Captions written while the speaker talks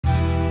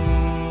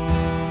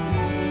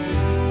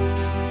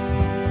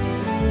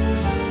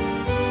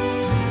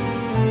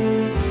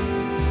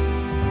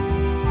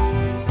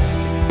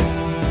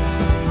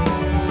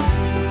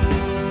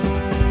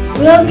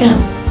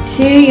Welcome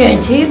to your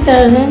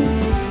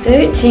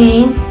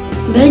 2013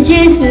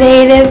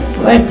 Legislative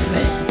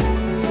Breakfast.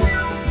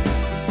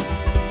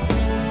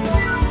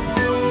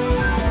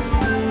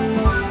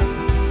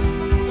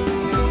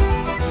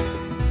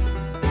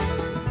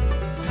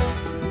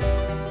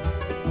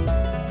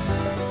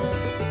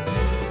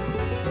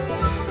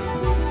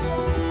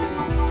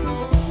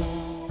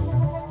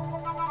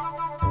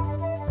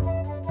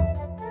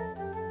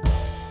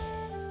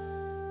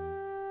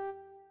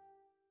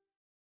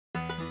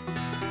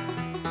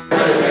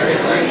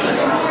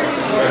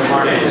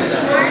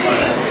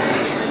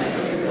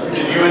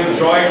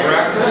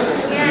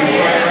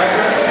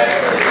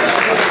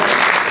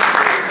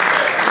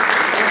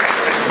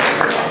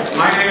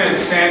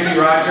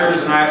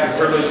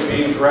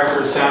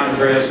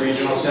 Andreas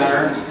Regional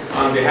Center.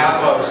 On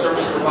behalf of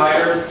service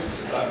providers,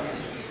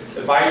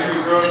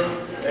 advisory group,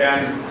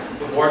 and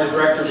the board of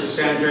directors of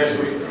San Andreas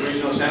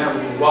Regional Center,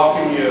 we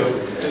welcome you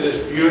to this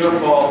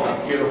beautiful,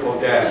 beautiful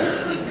day.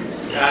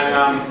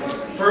 And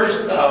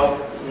first,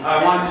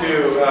 I want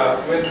to,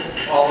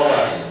 with all of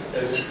us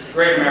as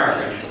great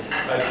Americans,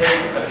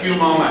 take a few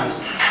moments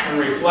and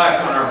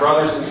reflect on our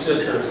brothers and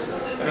sisters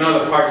in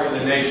other parts of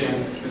the nation,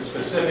 and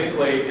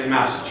specifically in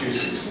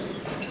Massachusetts.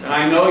 And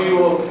I know you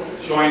will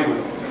join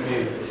with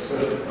me for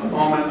a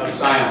moment of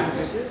silence,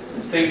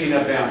 thinking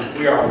of them.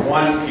 We are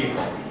one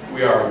people.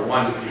 We are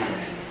one people.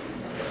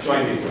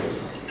 Join me, please.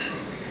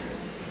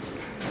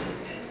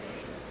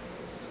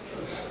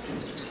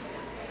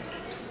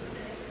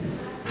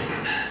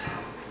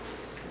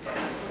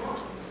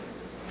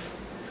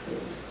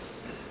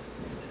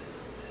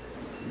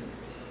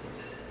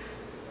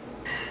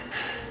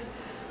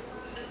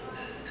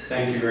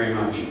 Thank you very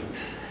much.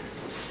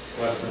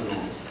 Bless them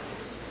all.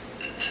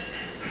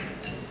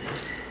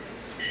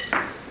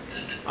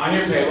 On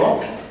your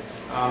table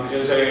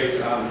is a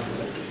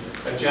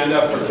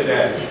agenda for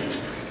today.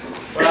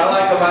 What I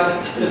like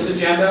about this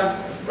agenda,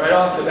 right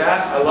off the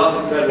bat, I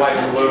love red, white,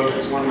 and blue.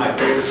 It's one of my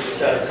favorite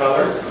set of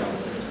colors.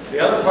 The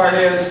other part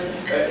is,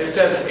 it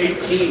says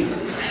 18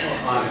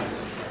 on it.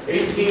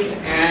 18th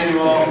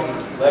Annual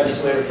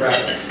Legislative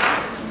Breakfast.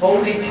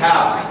 Holy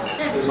cow,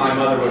 as my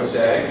mother would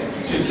say.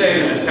 She'd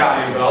say it in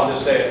Italian, but I'll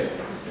just say it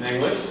in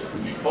English.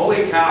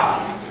 Holy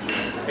cow.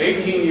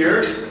 18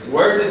 years?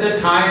 Where did the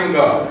time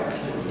go?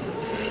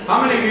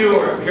 How many of you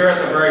were here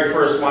at the very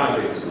first one of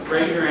these?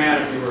 Raise your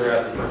hand if you were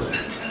at the first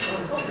one.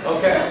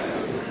 Okay.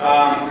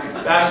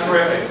 That's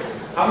terrific.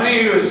 How many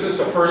of you is this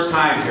the first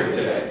time here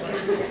today?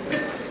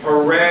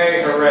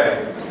 Hooray,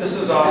 hooray. This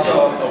is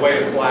also a way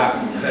to clap.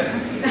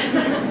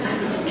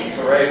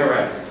 Hooray,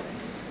 hooray.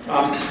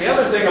 The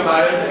other thing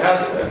about it, it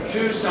has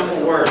two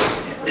simple words.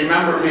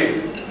 Remember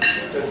me.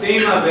 The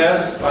theme of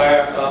this,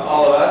 by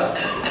all of us,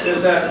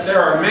 is that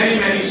there are many,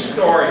 many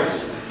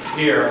stories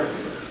here.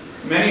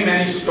 Many,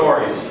 many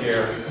stories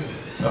here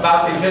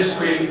about the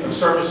history of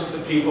services to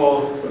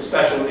people with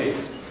special needs.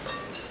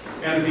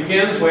 And it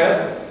begins with,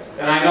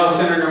 and I know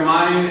Senator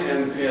Monty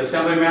and the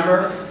Assembly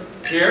member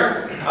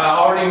here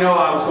already know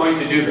I was going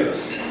to do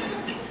this.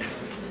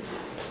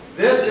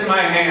 This in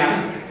my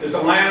hand is the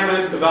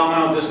Lanterman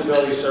Developmental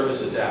Disability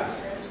Services Act.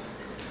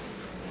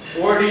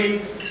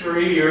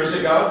 43 years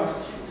ago,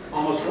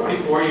 almost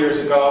 44 years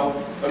ago,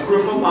 a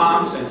group of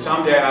moms and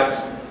some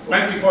dads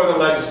went before the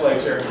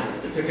legislature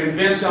to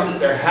convince them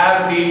there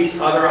had to be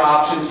other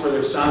options for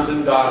their sons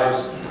and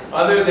daughters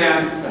other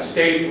than a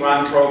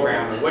state-run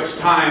program, at which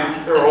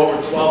time there were over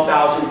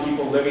 12,000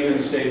 people living in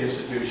the state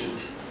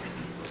institutions.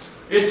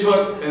 It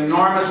took an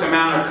enormous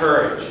amount of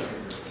courage.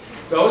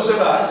 Those of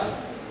us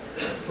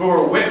who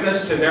were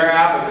witness to their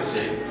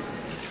advocacy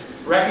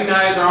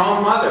recognize our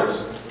own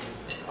mothers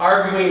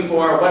arguing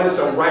for what is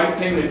the right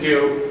thing to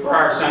do for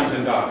our sons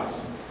and daughters.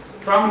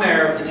 From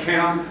there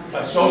became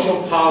a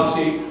social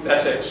policy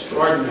that's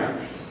extraordinary.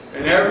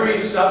 And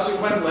every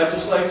subsequent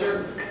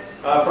legislature,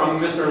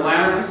 from Mr.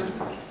 Lanterman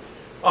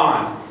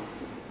on,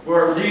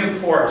 were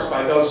reinforced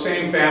by those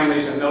same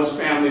families and those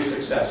family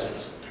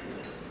successors.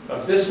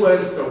 But this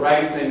was the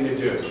right thing to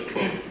do.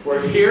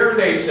 We're here,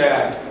 they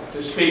said,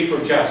 to speak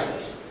for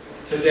justice.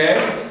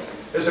 Today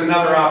is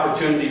another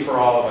opportunity for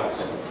all of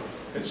us.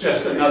 It's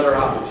just another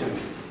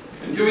opportunity.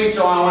 In doing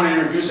so, I want to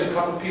introduce a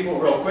couple people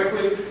real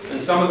quickly, and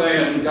some of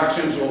the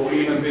introductions will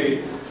even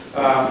be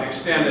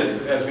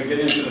extended as we get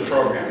into the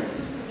program.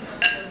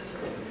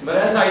 But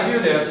as I do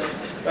this,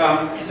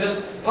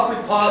 this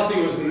public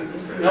policy was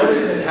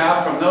noted to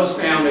have from those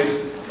families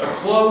a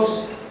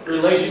close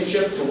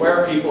relationship to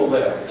where people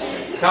live.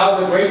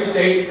 The great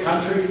state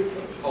country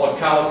called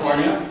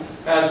California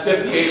has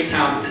 58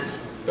 counties.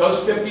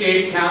 Those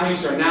 58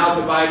 counties are now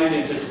divided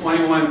into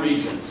 21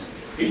 regions.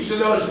 Each of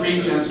those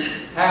regions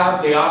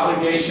have the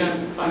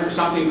obligation under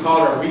something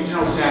called a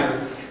regional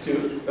center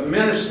to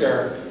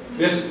administer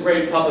this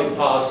great public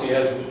policy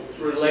as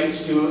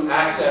relates to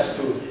access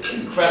to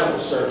incredible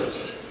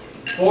service.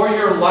 For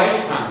your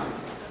lifetime,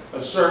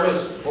 a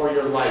service for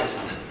your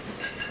lifetime.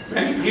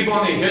 Many people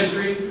in the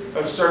history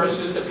of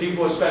services to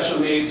people with special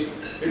needs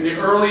in the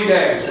early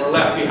days were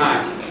left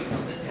behind.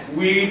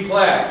 We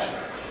pledge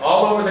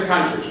all over the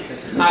country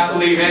not to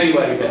leave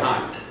anybody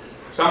behind.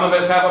 Some of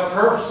us have a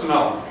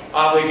personal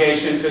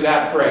obligation to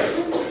that phrase.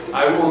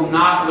 I will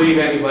not leave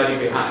anybody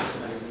behind.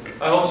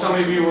 I hope some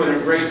of you would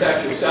embrace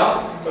that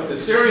yourself, but the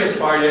serious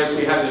part is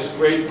we have this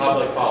great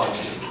public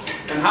policy.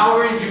 And how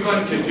are you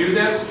going to do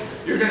this?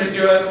 You're going to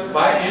do it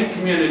in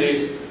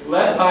communities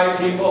led by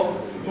people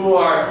who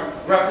are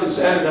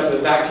representative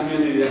of that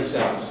community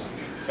themselves,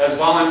 as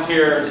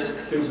volunteers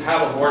who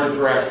have a board of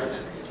directors.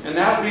 And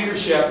that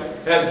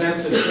leadership has been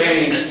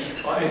sustained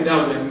in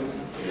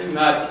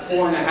that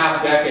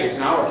 4.5 decades.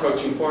 Now we're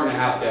approaching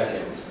 4.5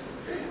 decades.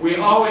 We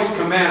always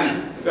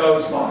commend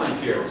those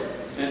volunteers.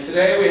 And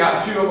today we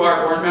have 2 of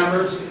our board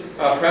members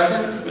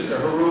present. Mr.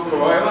 Haru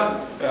Karoila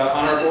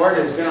on our board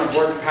has been on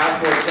board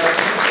past board president.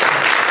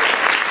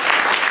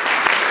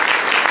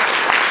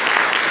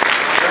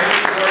 Our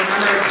board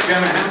member,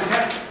 Jim Hemke.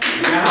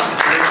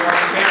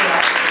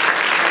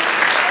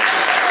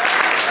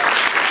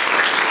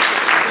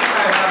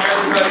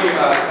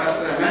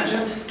 That I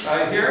mentioned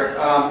here.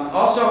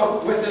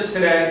 Also with us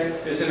today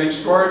is an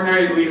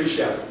extraordinary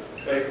leadership.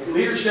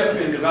 Leadership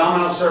in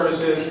developmental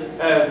services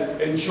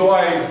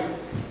enjoyed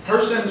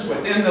persons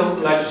within the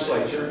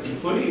legislature,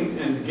 including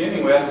and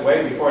beginning with,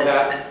 way before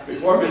that,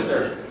 before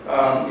Mr.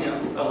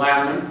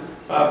 Landman,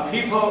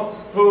 people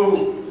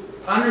who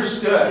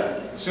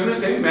understood, as soon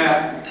as they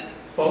met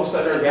folks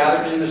that are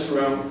gathered in this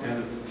room,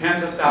 and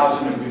tens of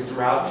thousands of you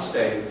throughout the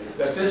state,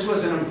 that this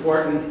was an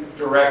important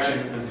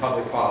direction in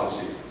public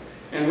policy.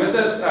 And with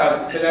us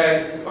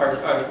today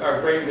are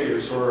great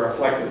leaders who are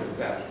reflective of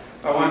that.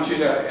 I want you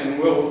to, and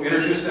we'll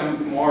introduce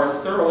them more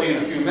thoroughly in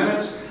a few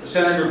minutes.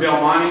 Senator Bill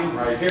Monty,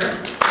 right here.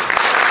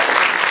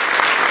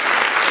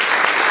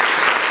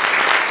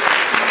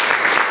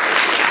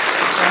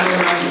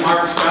 Senator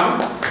Mark Stone.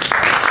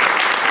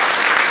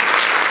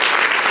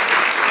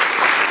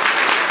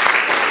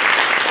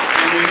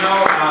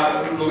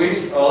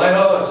 Luis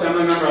Alejo,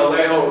 Assemblymember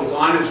Alejo, is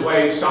on his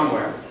way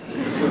somewhere.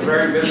 It's a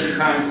very busy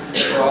time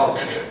for all.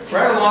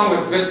 Right along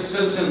with good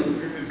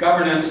citizen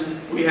governance,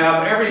 we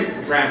have every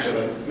branch of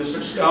it.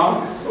 Mr.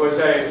 Stone was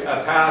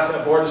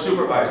a board of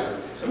supervisor.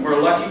 And we're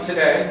lucky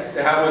today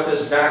to have with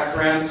us Zach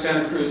Friend,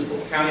 Santa Cruz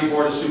County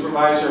Board of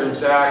Supervisor. And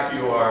Zach,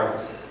 you are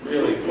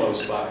really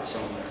close by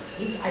somewhere.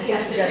 I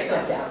think he just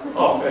stepped out.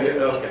 Oh,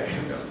 okay.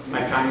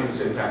 My timing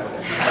is impeccable.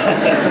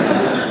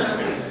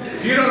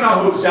 If you don't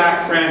know who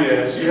Zach Friend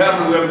is, you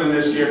haven't lived in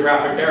this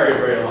geographic area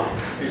very long.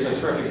 He's a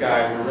terrific guy,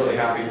 and we're really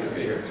happy to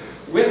be here.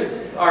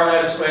 With our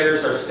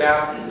legislators, our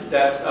staff,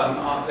 that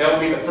they'll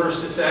be the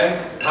first to say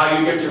how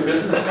you get your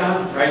business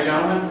done, right,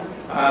 gentlemen?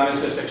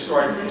 It's this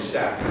extraordinary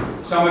staff.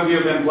 Some of you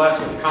have been blessed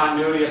with the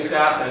continuity of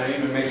staff, that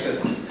even makes it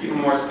even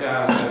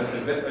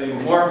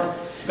more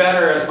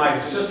better, as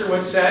my sister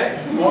would say,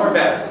 more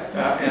better,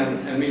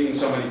 and meeting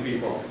so many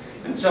people.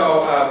 And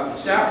so,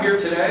 staff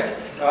here today,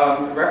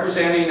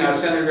 representing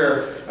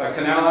Senator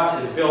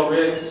Canella is Bill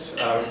Riggs.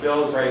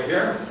 Bill is right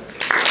here.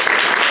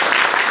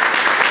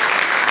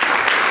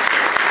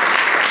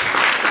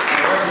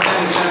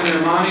 Representing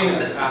Senator Monty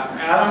is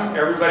Adam.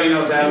 Everybody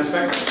knows Adam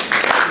Spector.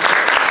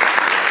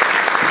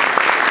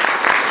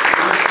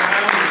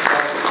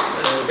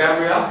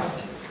 Gabrielle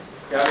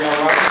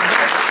Robertson.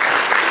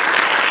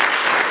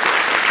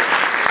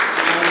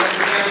 And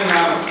representing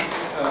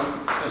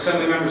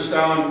Assemblymember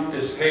Stone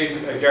is Paige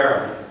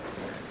Garrett.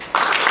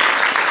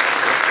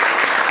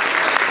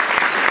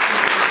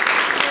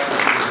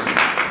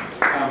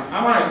 I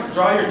want to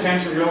draw your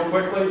attention real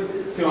quickly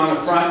to on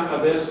the front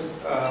of this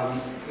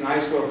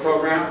nice little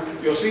program.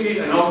 You'll see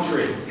an oak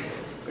tree.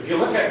 If you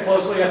look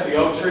closely at the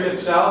oak tree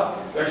itself,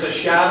 there's a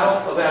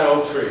shadow of that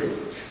oak tree.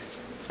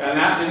 And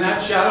in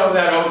that shadow of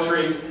that oak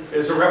tree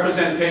is a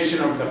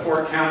representation of the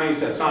 4 counties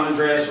that San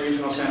Andreas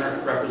Regional Center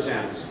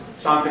represents.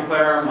 Santa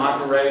Clara,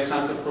 Monterey,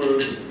 Santa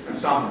Cruz, and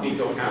San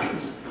Benito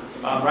counties.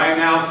 Right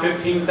now,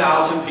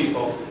 15,000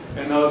 people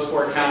in those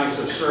 4 counties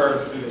are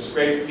served through this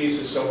great piece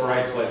of civil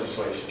rights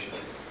legislation.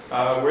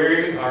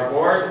 We, our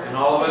board, and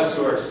all of us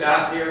who are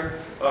staff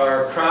here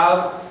are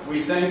proud,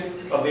 we think,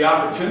 of the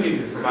opportunity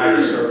to provide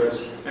a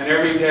service. And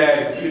every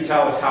day, you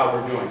tell us how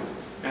we're doing.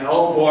 And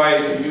oh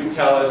boy, do you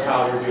tell us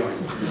how we're doing.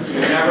 You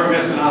never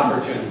miss an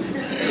opportunity.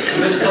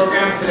 And this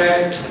program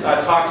today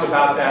talks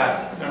about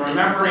that, and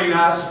remembering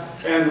us,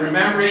 and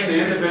remembering the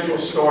individual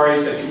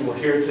stories that you will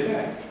hear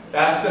today.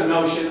 That's the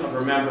notion of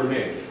Remember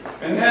Me.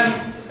 And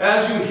then,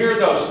 as you hear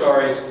those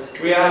stories,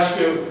 we ask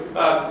you,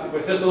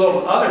 with this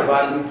little other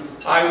button,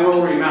 I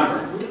will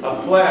remember,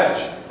 a pledge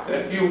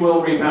that you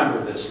will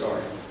remember this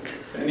story.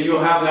 And you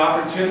will have the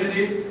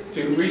opportunity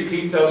to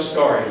repeat those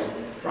stories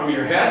from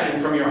your head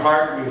and from your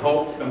heart. We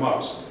hope the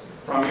most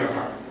from your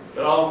heart.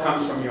 It all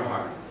comes from your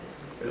heart.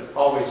 It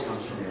always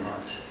comes from your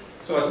heart.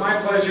 So it's my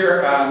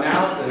pleasure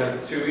now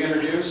to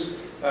introduce,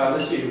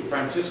 let's see,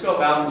 Francisco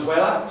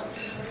Valenzuela.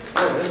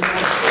 Oh, this is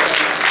nice.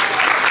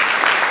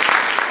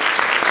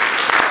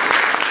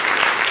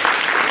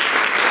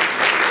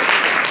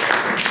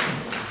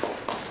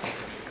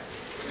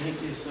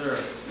 Thank you, sir.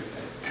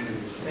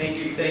 Thank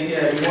you.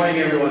 Good morning,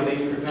 everyone. Thank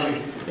you for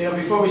coming.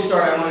 Before we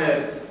start, I want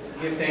to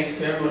give thanks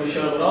to everyone who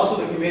showed up, but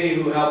also the committee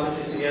who helped put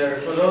this together.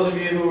 For those of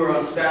you who were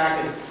on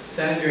SPAC and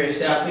San Andreas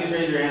staff, please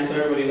raise your hands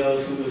so everybody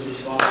knows who was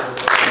responsible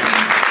for it.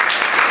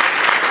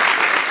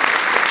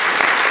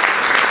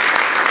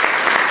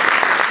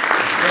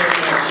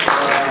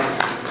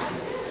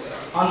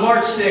 On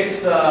March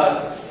 6th,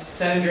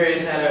 San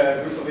Andreas had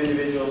a group of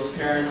individuals,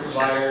 parents,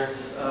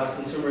 providers,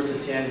 consumers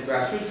attend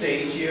Grassroots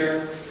Day each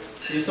year.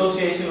 The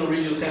Association of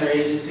Regional Center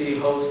Agency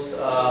hosts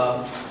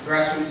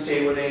Grassroots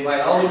Day where they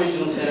invite all the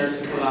regional centers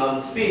to come out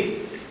and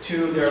speak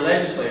to their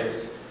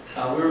legislators.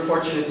 We were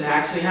fortunate to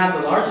actually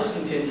have the largest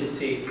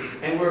contingency,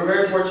 and we're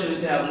very fortunate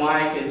to have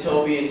Mike and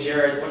Toby and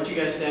Jared. Why don't you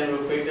guys stand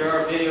real quick? There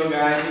are video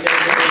guys. You guys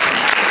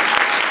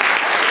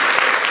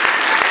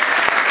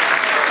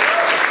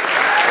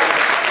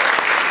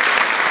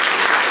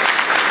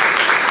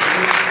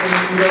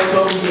you know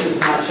Toby is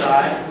not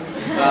shy.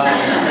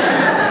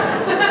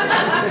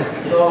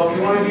 So if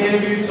you want to be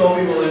interviewed,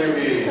 Toby will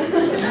interview you. Just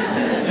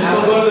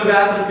don't go to the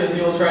bathroom because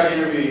he will try to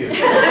interview you.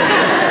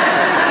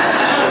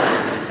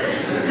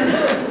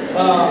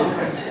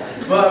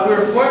 But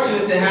we're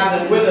fortunate to have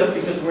them with us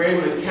because we're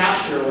able to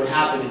capture what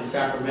happened in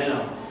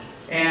Sacramento.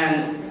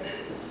 And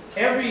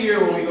every year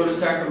when we go to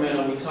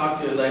Sacramento, we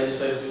talk to the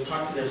legislators, we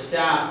talk to their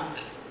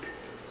staff.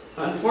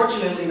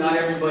 Unfortunately, not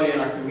everybody in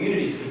our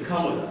communities can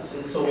come with us.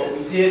 And so what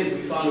we did is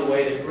we found a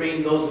way to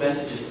bring those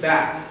messages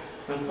back.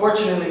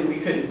 Unfortunately, we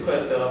couldn't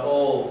put the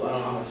whole, I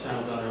don't know how much time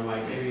was on there,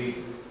 Mike, maybe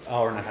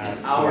hour and a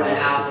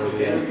half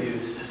of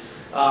interviews.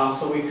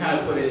 So we kind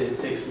of put it in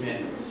 6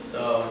 minutes.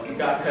 So if you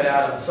got cut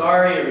out, I'm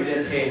sorry, or you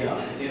didn't pay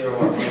enough. It's either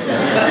or.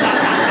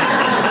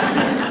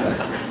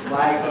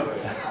 Mike,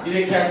 you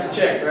didn't cash the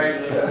checks, right?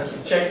 If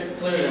the checks are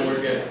clear, then we're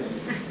good.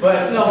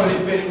 But no,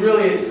 but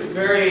really, it's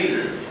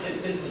very,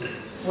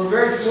 we're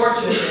very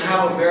fortunate to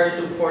have a very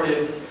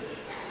supportive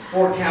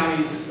 4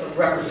 counties of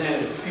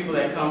representatives, people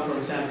that come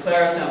from Santa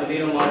Clara, San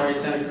Benito, Monterey,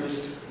 Santa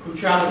Cruz, who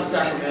travel to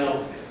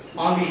Sacramento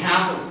on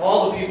behalf of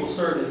all the people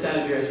served in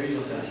San Andreas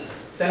Regional Center.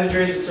 San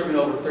Andreas is serving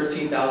over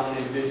 13,000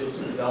 individuals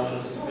with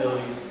developmental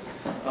disabilities,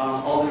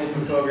 all the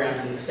different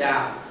programs and the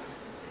staff.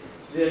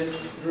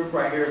 This group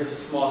right here is a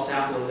small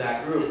sample of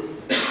that group.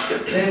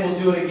 Then we'll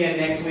do it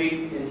again next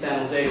week in San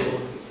Jose.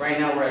 Right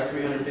now we're at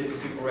 350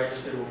 people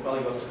registered. We'll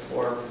probably go up to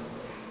 4.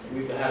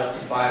 We could add up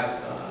to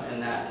 5 in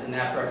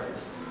that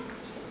breakfast.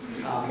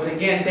 But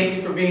again, thank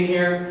you for being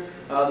here.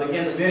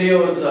 Again, the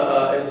video is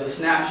a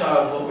snapshot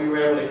of what we were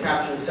able to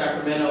capture in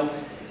Sacramento.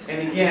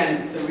 And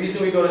again, the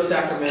reason we go to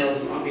Sacramento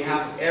is on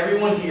behalf of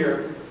everyone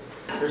here.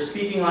 They're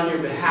speaking on your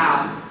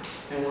behalf,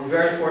 and we're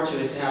very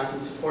fortunate to have some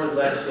supportive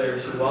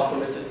legislators who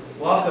welcome us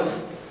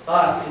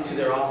into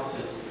their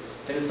offices.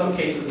 And in some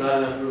cases, not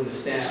enough room to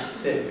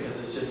sit because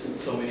it's just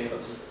so many of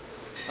us.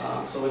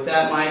 So with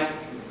that, Mike,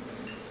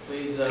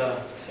 please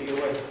take it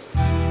away.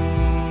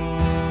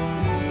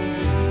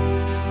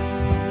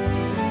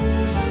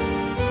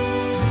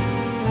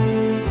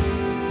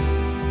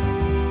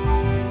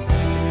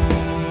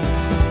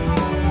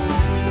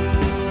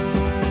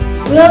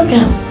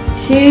 Welcome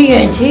to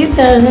your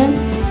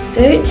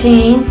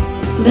 2013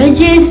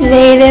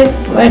 Legislative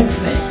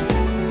Breakfast.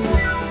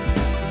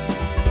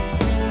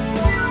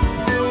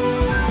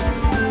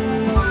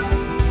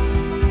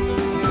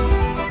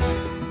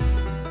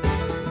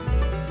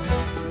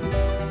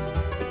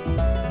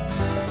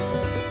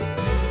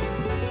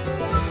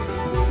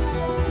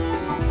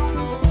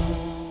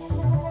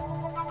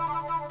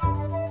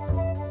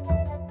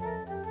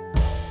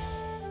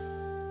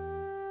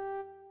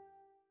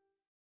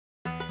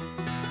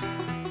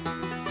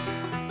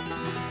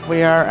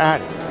 We are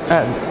at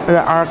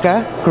the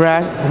ARCA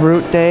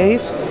Grassroots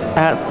Days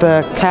at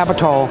the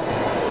Capitol.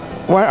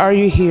 Why are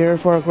you here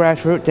for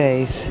Grassroots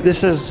Days?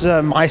 This is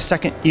my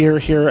second year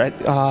here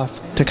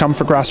to come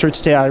for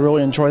Grassroots Day. I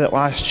really enjoyed it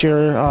last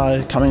year,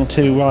 coming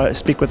to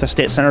speak with the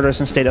state senators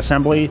and state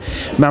assembly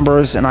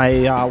members, and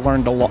I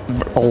learned a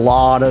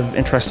lot of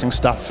interesting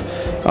stuff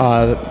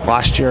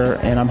last year,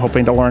 and I'm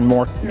hoping to learn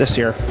more this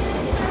year.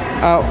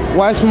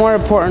 What's more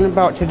important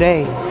about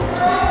today?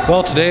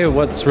 Well, today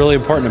what's really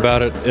important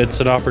about it,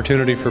 it's an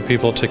opportunity for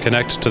people to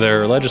connect to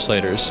their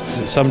legislators.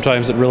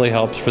 Sometimes it really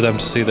helps for them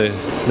to see the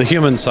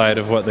human side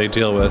of what they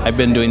deal with. I've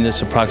been doing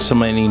this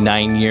approximately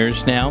 9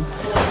 years now,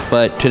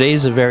 but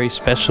today's a very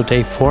special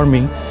day for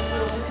me.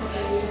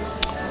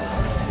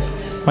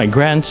 My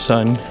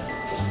grandson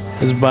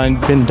has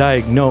been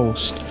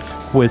diagnosed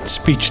with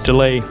speech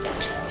delay.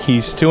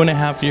 He's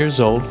 2.5 years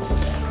old.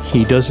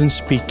 He doesn't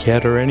speak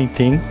yet or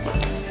anything,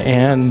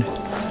 and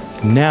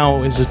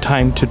now is the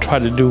time to try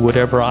to do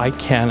whatever I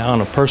can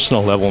on a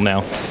personal level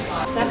now.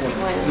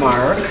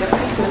 Mark,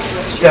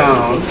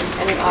 Stone,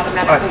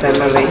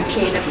 Assembly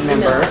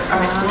Member,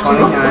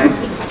 29,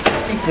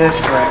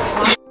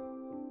 District.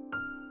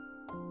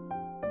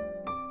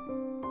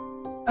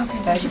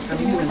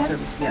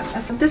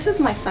 This is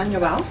my son,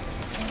 Joel.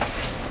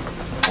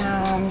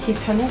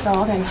 He's 10 years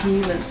old and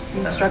he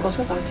struggles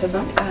with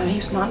autism. He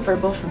was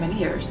nonverbal for many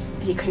years.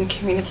 He couldn't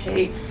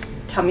communicate,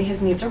 tell me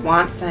his needs or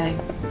wants. I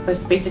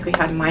was basically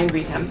had to mind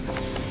read him.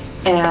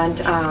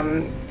 And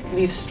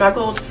we've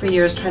struggled for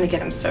years trying to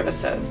get him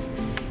services.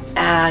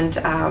 And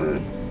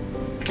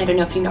I don't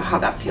know if you know how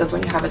that feels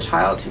when you have a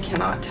child who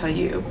cannot tell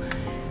you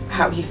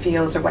how he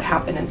feels or what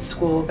happened in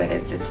school, but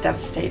it's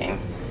devastating.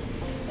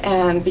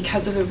 And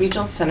because of the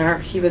regional center,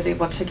 he was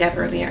able to get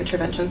early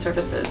intervention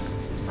services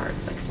as far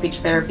as like speech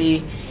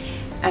therapy.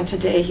 And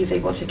today he's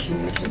able to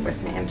communicate with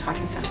me and talk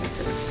in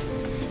sentences.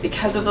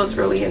 Because of those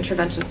early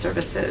intervention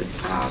services,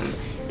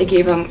 it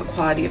gave him a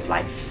quality of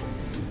life.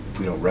 If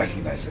we don't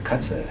recognize the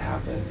cuts that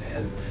happened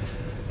and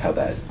how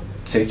that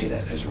safety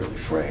net is really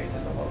frayed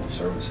and the level of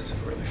services is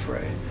really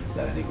frayed,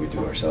 then I think we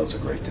do ourselves a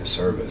great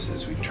disservice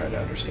as we try to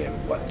understand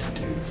what to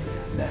do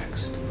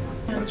next.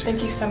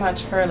 Thank you so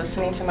much for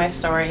listening to my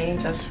story.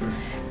 Just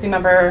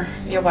remember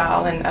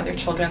Yoel and other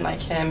children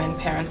like him and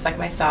parents like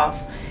myself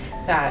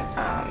that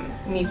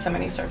need so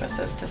many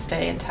services to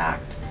stay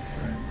intact,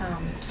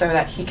 so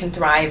that he can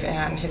thrive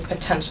and his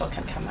potential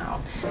can come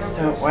out.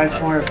 So what's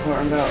more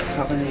important about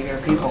helping the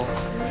younger people?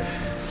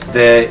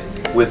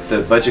 With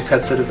the budget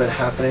cuts that have been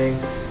happening,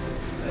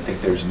 I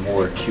think there's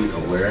more acute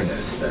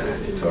awareness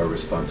that it's our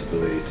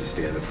responsibility to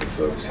stand up for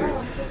folks who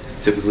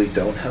typically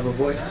don't have a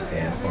voice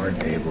and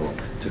aren't able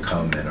to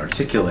come and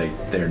articulate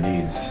their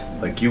needs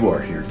like you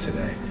are here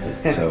today.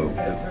 So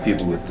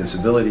people with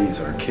disabilities,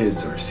 our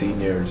kids, our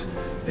seniors,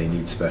 they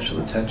need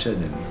special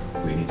attention,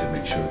 and we need to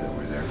make sure that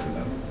we're there for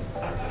them.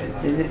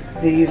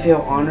 Do you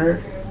feel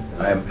honored?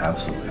 I am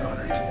absolutely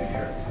honored to be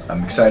here.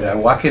 I'm excited. I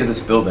walk into this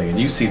building, and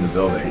you've seen the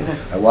building.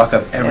 I walk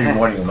up every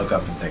morning and look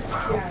up and think,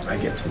 wow, I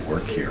get to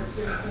work here.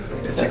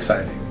 It's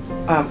exciting.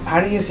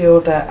 How do you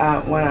feel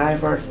that when I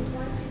first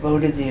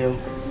voted you?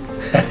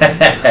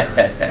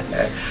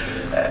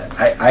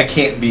 I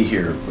can't be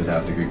here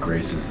without the good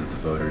graces of the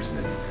voters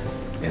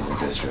in the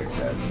district.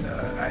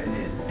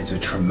 And it's a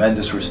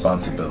tremendous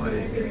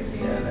responsibility,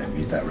 and I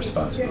meet that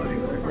responsibility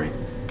with a great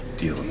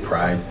deal of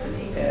pride.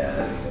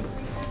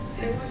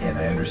 And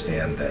I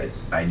understand that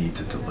I need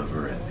to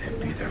deliver and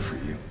be there for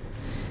you.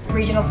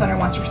 Regional Center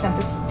wants to present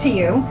this to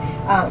you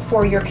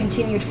for your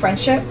continued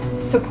friendship,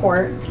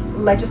 support,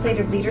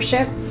 legislative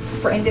leadership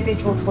for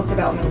individuals with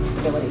developmental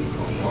disabilities.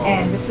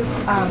 And this is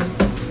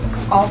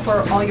all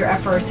for all your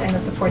efforts and the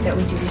support that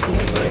we do receive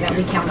and that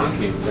we count on.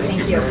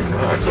 Thank you.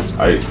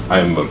 I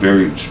am a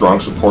very strong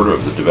supporter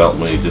of the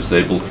developmentally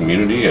disabled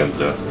community, and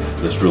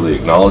this really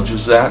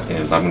acknowledges that,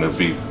 and I'm going to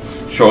be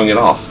showing it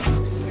off.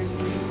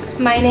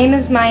 My name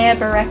is Maya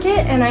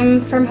Bareket, and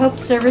I'm from Hope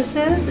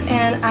Services,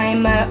 and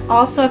I'm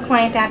also a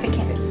client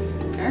advocate.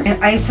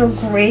 And I feel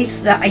great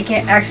that I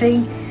can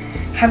actually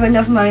have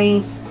enough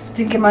money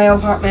to get my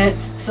apartment,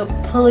 so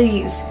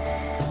please,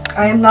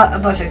 I am not a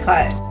budget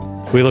cut.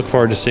 We look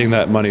forward to seeing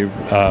that money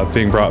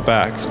being brought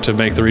back to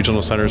make the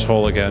regional centers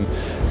whole again,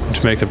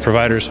 to make the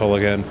providers whole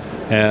again,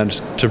 and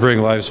to bring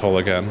lives whole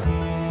again.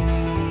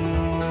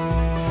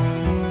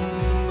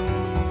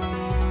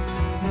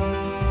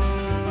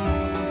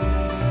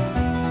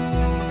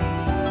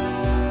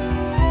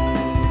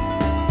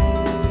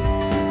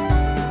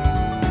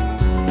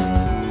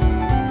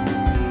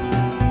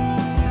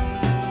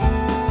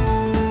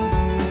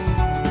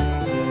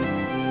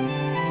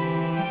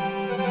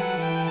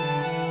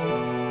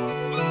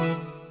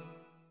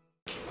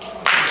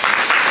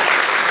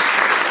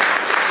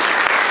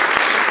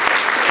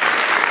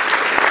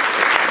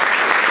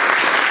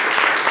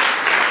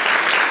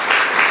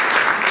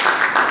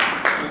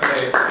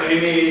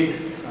 Amy,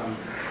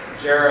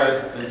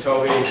 Jared, and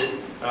Toby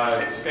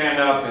stand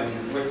up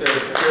and with their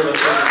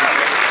fearless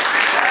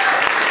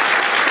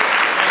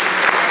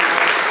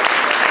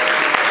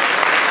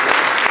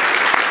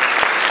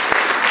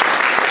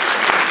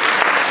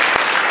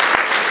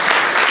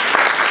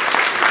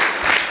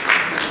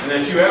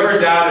And if you ever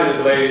doubted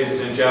it,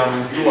 ladies and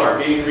gentlemen, you are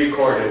being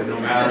recorded no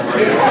matter where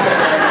you are.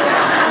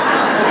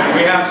 And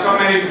we have so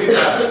many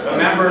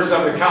members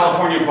of the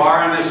California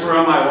Bar in this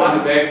room. I want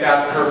to make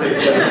that perfectly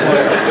clear.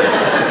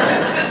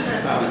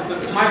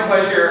 It's my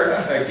pleasure,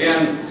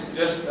 again,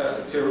 just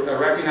to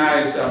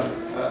recognize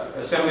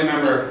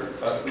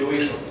Assemblymember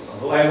Luis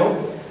Vallejo,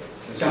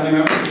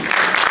 Assemblymember.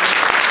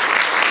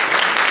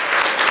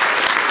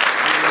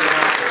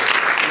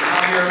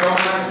 Javier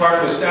Gomez, part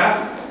of the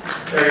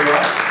staff. There you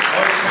are.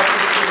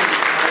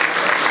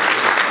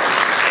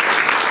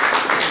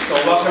 So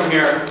welcome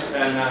here,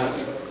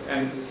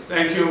 and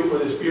thank you for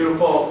this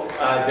beautiful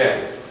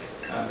day.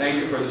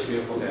 Thank you for this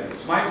beautiful day.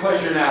 It's my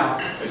pleasure now,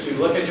 as you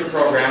look at your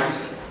program,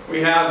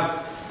 we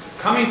have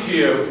coming to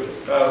you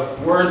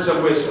words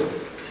of wisdom.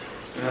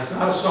 And that's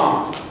not a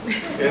song.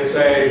 It's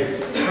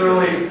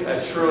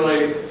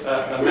truly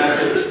a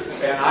message.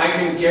 And I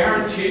can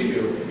guarantee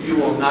you, you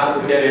will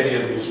not forget any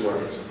of these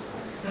words.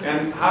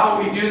 And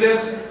how we do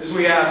this is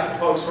we ask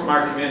folks from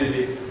our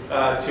community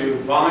to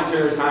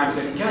volunteer their time,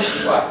 and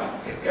guess what?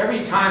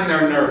 Every time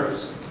they're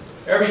nervous,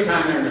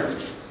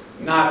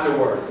 not to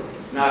worry,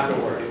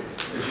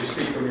 as you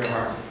speak from your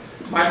heart.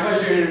 It's my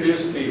pleasure to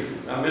introduce the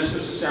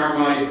Mistress of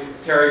Ceremony,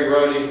 Terry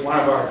Rohde, one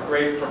of our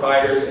great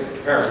providers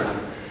at Paradigm.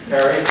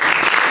 Terry.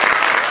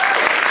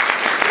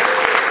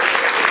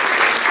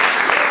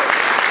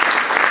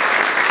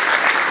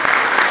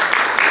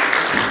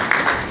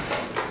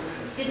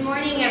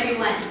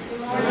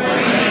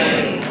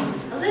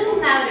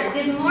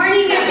 Good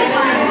morning,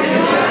 everyone.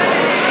 Good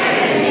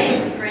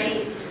morning.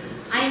 Great.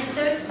 I am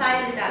so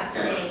excited about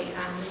today.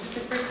 This is the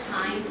first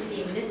time to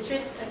be a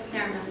mistress of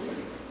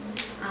ceremonies.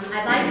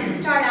 I'd like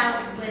to start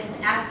out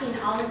with asking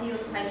all of you a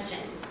question.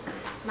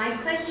 My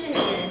question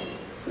is,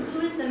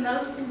 who is the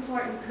most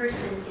important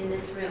person in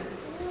this room?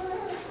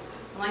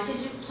 I want you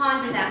to just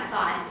ponder that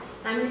thought.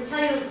 And I'm going to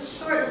tell you a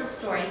short little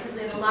story because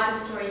we have a lot of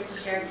stories to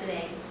share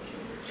today.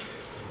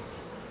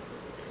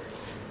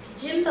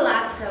 Jim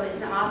Velasco is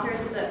the author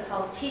of the book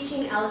called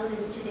Teaching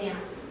Elephants to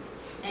Dance.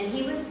 And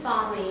he was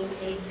following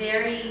a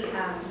very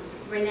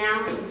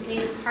renowned and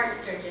famous heart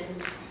surgeon,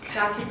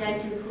 Dr.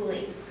 Denton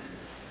Cooley.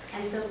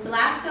 And so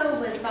Velasco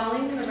was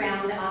following him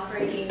around the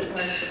operating, or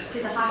to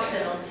the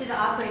hospital, to the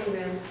operating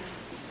room.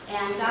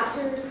 And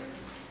Dr.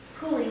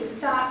 Cooley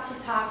stopped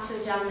to talk to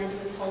a gentleman who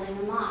was holding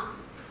a mop.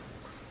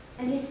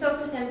 And he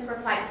spoke with him for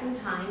quite some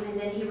time, and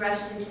then he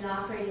rushed into the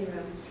operating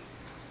room.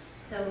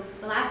 So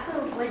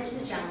Velasco went to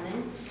the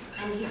gentleman,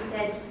 and he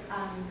said,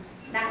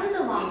 that was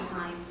a long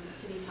time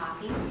to be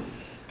talking.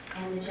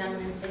 And the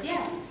gentleman said,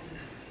 yes.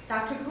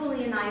 Dr.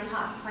 Cooley and I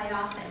talk quite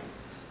often.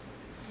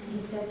 And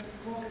he said,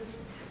 well,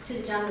 to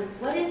the gentleman,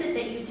 what is it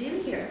that you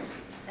do here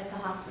at the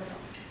hospital?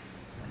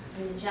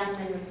 And the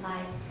gentleman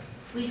replied,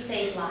 we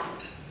save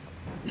lives.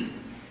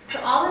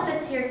 So all of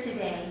us here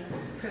today,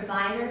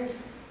 providers,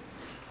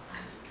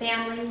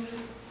 families,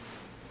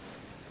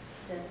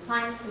 the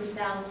clients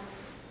themselves,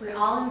 we're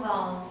all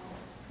involved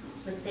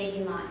with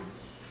saving lives.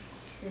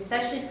 And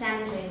especially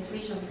San Andreas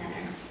Regional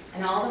Center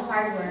and all the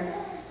hard work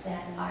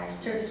that our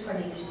service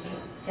coordinators do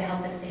to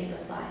help us save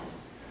those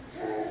lives.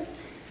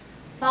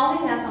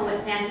 Following up on what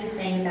Sandy was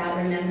saying about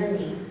Remember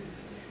Me,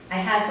 I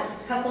have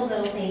a couple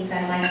little things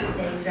that I'd like to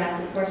say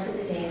throughout the course of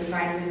the day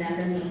regarding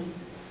Remember Me.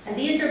 And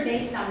these are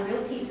based on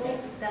real people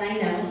that I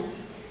know.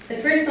 The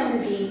first one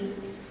would be,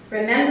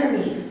 remember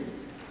me.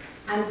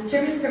 I'm the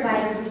service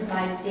provider who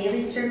provides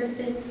daily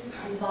services,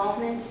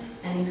 involvement,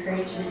 and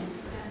encouragement.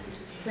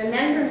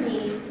 Remember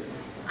me.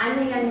 I'm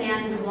the young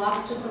man who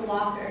walks with a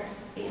walker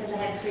because I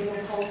have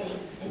cerebral palsy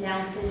and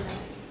Down syndrome.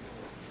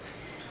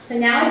 So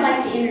now I'd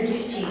like to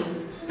introduce you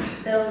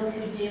to those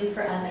who do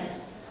for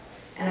others.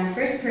 And our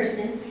first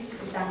person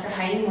is Dr.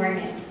 Heidi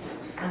Morgan.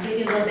 I'll give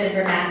you a little bit of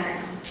her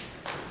background.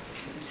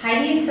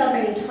 Heidi is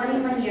celebrating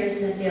 21 years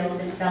in the field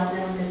of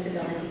developmental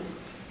disabilities.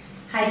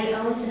 Heidi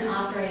owns and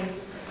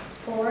operates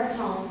 4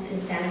 homes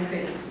in Santa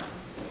Cruz.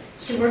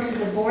 She works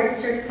as a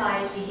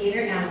board-certified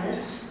behavior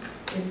analyst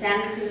in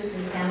Santa Cruz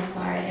and Santa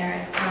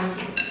Clara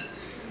counties.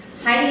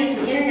 Heidi is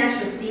an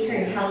international speaker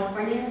in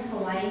California,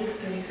 Hawaii,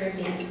 and the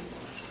Caribbean.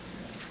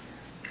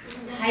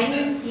 Heidi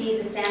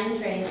received the San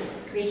Andreas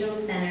Regional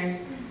Center's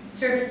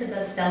Service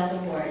Above Self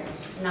Awards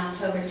in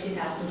October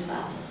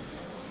 2012.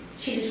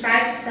 She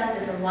describes herself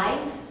as a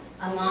wife,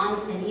 a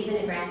mom, and even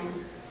a grandma,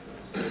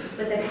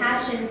 with a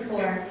passion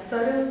for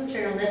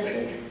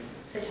photojournalistic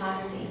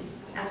photography.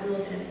 That was a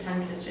little bit of a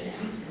tongue twister there.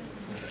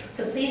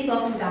 So please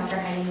welcome Dr.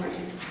 Heidi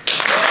Morgan.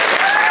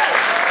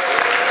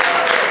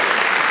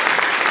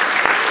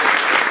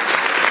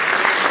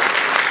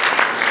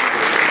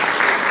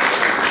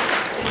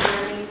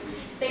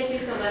 Thank you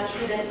so much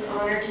for this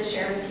honor to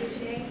share with you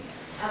today.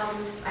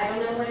 I don't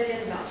know what it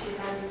is about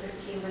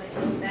 2013, but it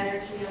feels better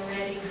to me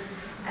already.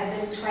 I've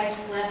been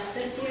twice blessed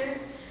this year.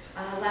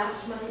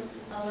 Last month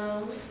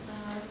alone,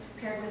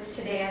 paired with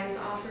today, I was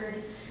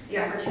offered the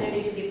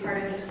opportunity to be part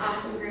of an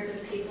awesome group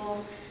of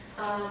people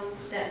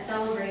that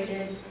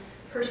celebrated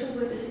persons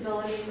with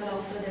disabilities, but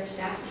also their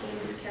staff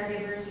teams,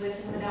 caregivers with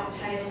and without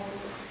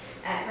titles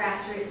at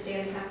Grassroots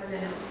Day in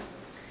Sacramento.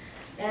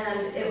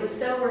 And it was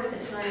so worth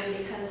the time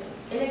because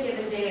in a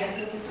given day, I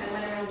think if I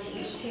went around to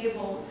each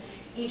table,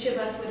 each of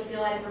us would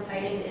feel like we're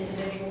fighting an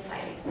individual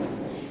fight.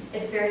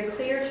 It's very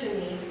clear to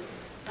me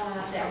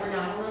that we're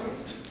not alone,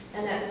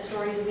 and that the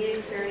stories we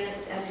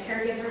experience as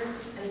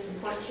caregivers and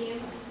support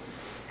teams,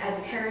 as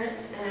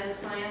parents and as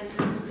clients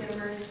and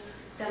consumers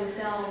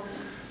themselves,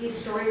 these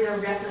stories are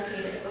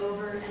replicated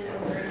over and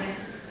over again.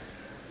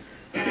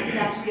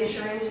 That's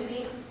reassuring to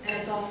me, and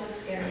it's also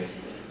scary to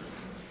me.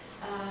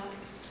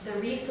 The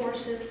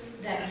resources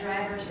that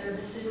drive our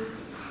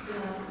services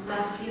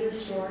must be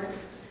restored.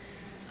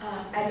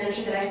 I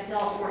mentioned that I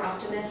felt more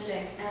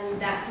optimistic, and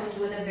that comes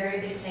with a very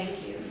big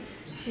thank you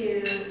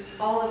to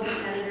all of the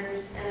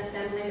senators and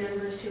assembly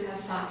members who have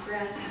fought for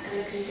us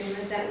and the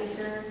consumers that we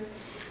serve.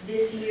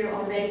 This year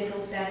already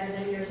feels better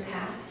than years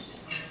past.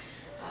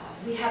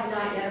 We have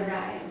not yet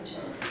arrived.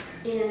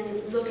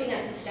 In looking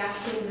at the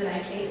staff teams that I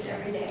face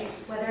every day,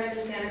 whether I'm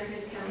in Santa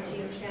Cruz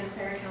County or Santa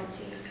Clara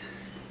County,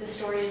 the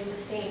story is the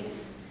same.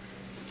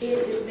 It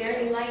is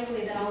very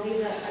likely that I'll leave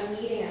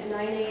a meeting at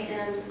 9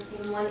 a.m.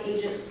 in one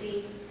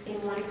agency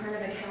in one part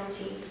of a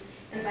county,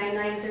 and by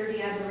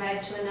 9:30 I've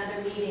arrived to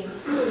another meeting,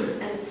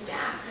 and the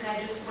staff that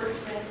I just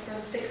worked with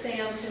from 6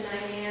 a.m. to 9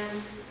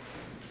 a.m.,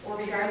 or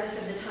regardless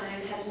of the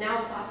time, has now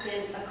clocked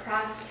in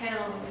across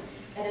town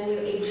at a new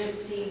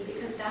agency,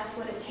 because that's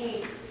what it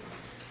takes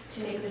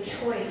to make the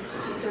choice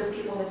to serve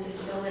people with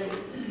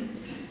disabilities.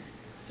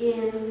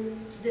 In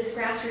this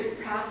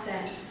grassroots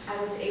process, I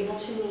was able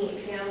to meet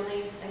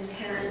families and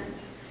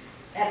parents.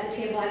 At the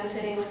table I'm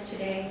sitting with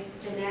today,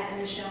 Danette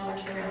and Michelle are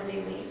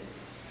surrounding me.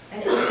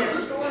 And in their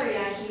story,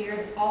 I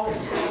hear all it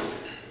took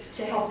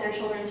to help their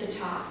children to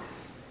talk,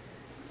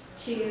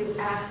 to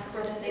ask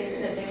for the things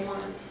that they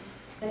want.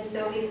 And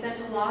so we spent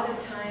a lot of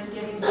time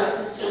giving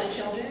voices to the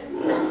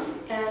children,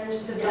 and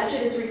the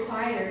budget is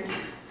required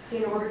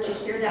in order to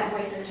hear that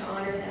voice and to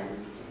honor them.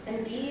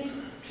 And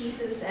these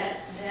pieces that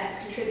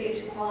contribute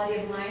to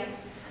quality of life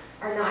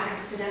are not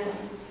accidental.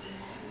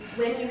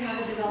 When you have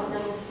a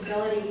developmental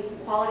disability,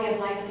 quality of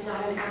life is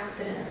not an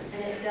accident,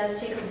 and it does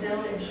take a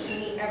village to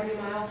meet every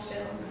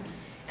milestone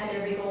and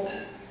every goal.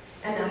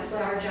 And that's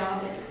what our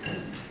job is.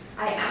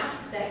 I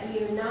ask that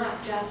you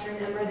not just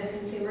remember the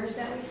consumers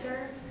that we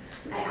serve,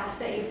 I ask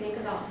that you think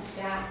about the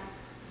staff.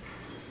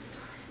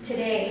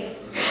 Today,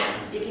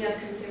 speaking of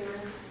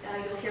consumers,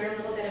 you'll hear a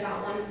little bit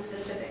about one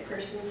specific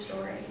person's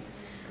story.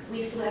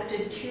 We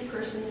selected 2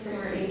 persons from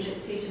our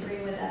agency to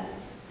bring with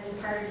us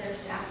and part of their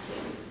staff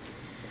teams.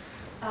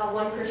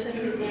 One person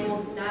whose name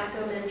will not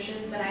go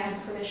mentioned, but I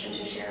have permission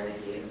to share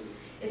with you,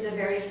 is a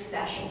very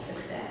special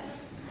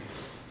success.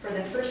 For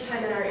the first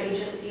time in our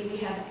agency, we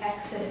have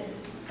exited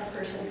a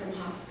person from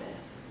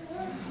hospice.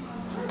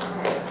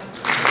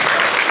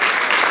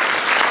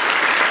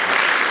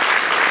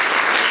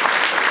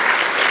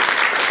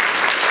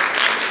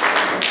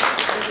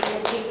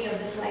 And thinking of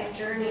this life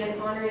journey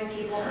and honoring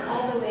people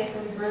all the way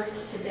from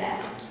birth to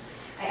death,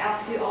 I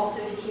ask you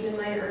also to keep in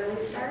mind early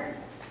start.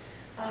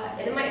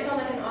 And it might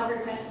sound like an odd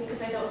request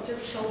because I don't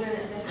serve children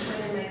at this point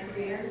in my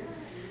career,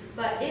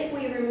 but if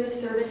we remove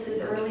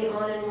services early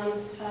on in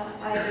one's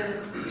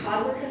either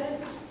toddlerhood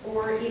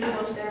or even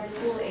once they're of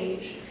school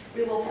age,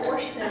 we will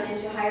force them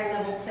into higher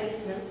level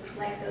placements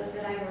like those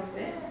that I work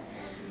with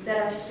that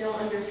are still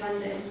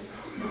underfunded.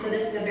 And so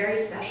this is a very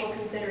special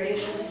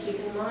consideration to keep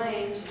in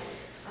mind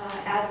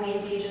as we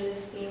engage in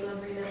this theme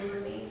of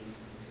Remember Me.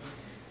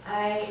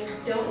 I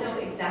don't know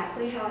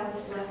exactly how I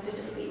was selected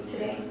to speak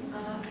today.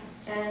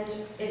 And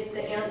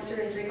the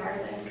answer is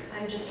regardless.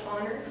 I'm just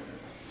honored.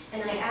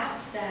 And I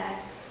ask that,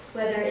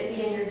 whether it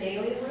be in your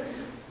daily work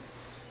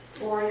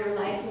or your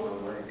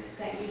lifelong work,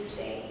 that you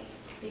stay.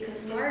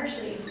 Because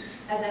largely,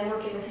 as I'm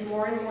working with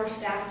more and more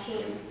staff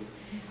teams,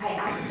 I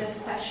ask this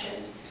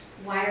question,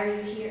 why are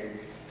you here?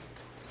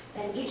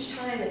 And each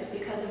time it's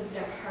because of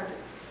their heart.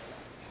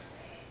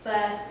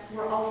 But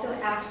we're also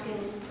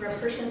asking for a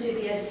person to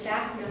be a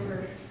staff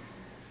member,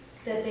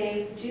 that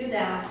they do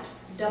that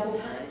double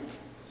time,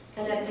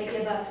 and that they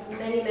give up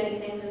many, many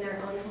things in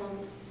their own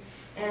homes.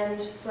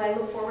 And so I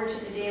look forward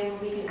to the day when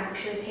we can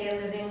actually pay a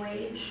living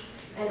wage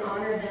and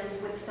honor them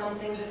with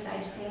something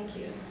besides thank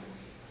you.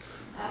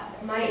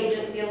 My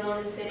agency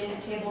alone is sitting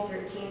at table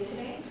 13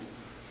 today.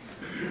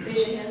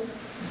 Raise your hand.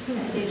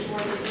 I say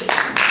 48.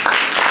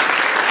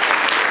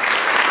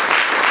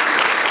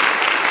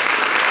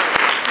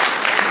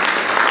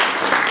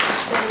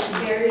 It's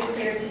been very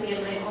clear to me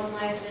in my own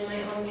life and in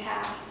my own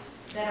path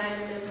that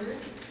I'm remembered.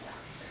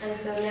 And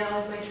so now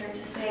is my turn to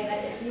say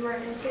that if you are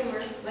a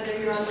consumer, whether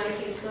you're on my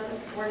caseload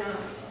or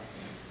not,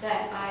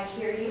 that I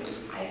hear you,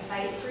 I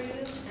fight for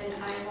you, and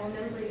I will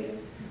remember you.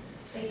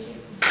 Thank you.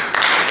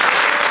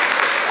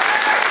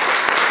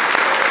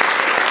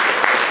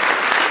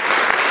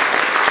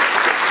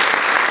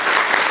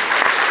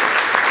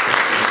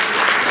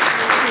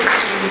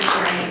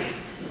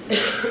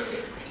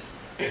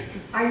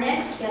 Our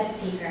next guest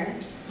speaker,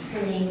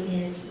 her name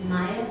is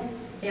Maya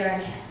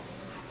Barakat.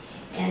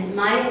 And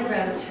Maya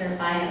wrote her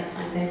bio, so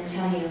I'm going to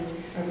tell you,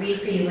 or read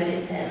for you what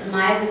it says.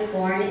 Maya was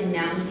born in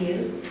Mountain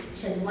View.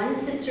 She has one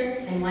sister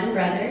and one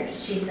brother.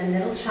 She's the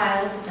middle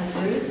child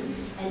of Ruth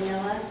and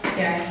Noah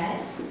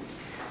Barakat.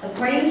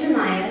 According to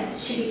Maya,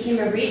 she became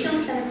a regional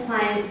center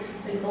client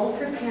when both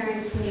her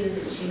parents knew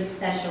that she was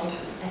special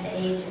at the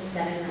age of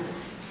 7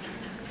 months.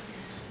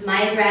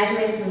 Maya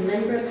graduated from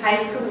Lynbrook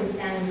High School in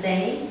San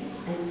Jose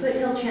and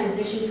Foothill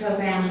Transition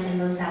Program in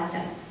Los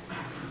Altos.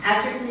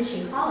 After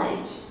finishing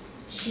college,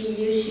 she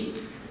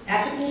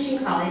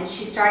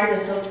started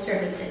with Hope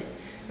Services,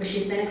 where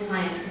she's been a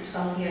client for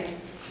 12 years.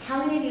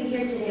 How many of you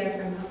here today are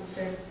from Hope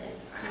Services?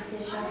 Can I see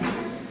a show of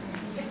hands?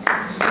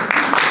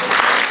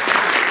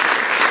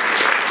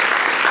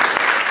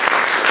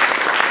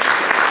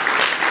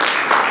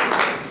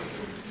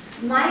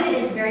 Maya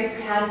is very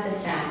proud of the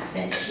fact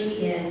that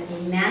she is a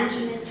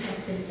management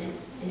assistant,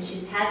 and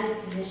she's had this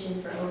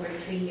position for over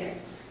 3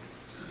 years.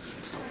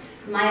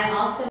 Maya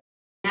also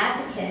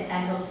advocate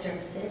at Hope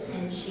Services,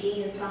 and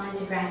she has gone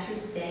to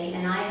Grassroots Day,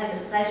 and I had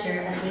the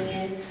pleasure of being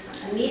in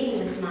a meeting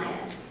with Maya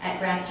at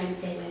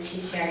Grassroots Day when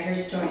she shared her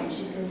story, and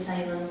she's going to tell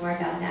you a little more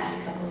about that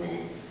in a couple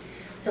minutes.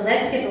 So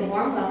let's give a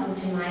warm welcome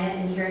to Maya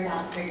and hear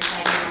about her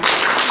exciting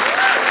life.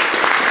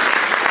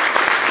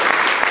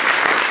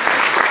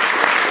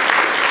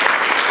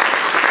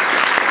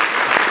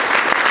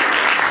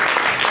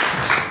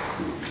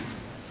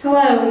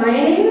 Hello, my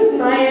name is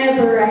Maya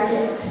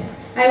Barakat.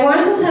 I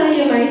want to tell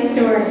you my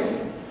story.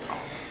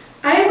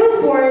 I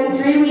was born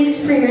 3 weeks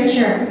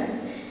premature.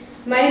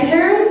 My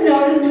parents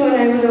noticed when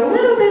I was a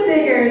little bit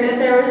bigger that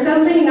there was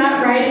something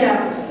not right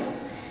about me.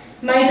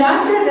 My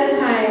doctor at the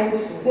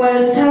time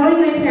was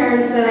telling my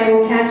parents that I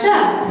will catch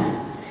up.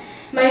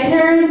 My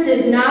parents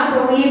did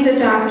not believe the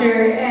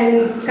doctor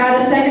and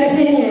got a second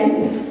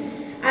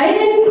opinion. I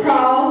didn't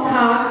crawl,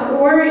 talk,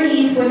 or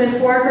eat with a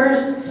fork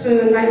or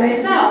spoon by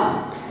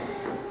myself.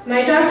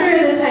 My doctor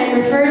at the time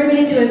referred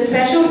me to a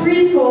special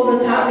preschool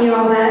that taught me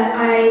all that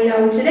I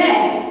know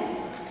today.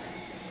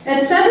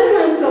 At 7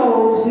 months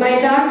old, my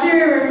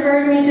doctor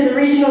referred me to the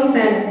regional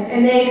center,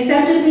 and they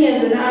accepted me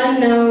as an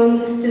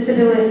unknown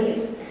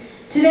disability.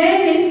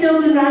 Today, they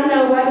still do not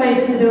know what my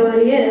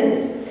disability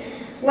is.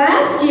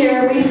 Last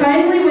year, we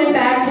finally went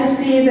back to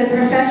see the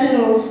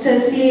professionals to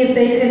see if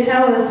they could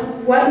tell us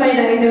what my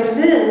diagnosis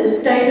is,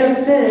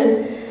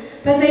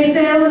 but they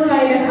failed to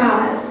find a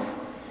cause.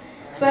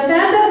 But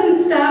that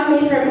doesn't stop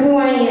me from who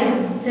I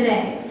am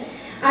today.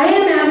 I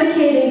am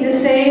advocating to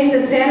save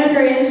the San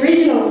Andreas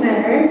Regional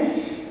Center.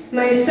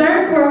 My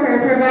START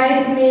worker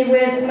provides me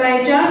with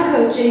my job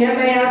coaching at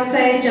my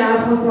outside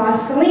job, Hope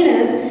Las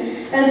Colinas,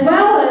 as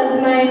well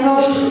as my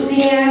Hope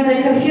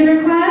Deanza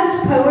computer class,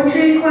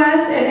 poetry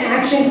class, and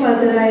action club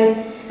that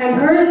I am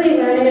currently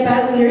learning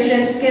about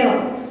leadership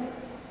skills.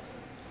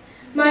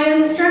 My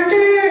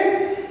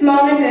instructor,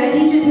 Monica,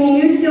 teaches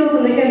me new skills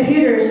on the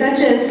computer,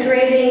 such as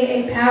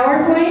creating a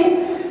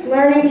PowerPoint,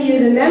 learning to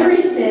use a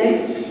memory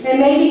stick, and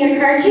making a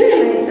cartoon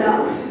of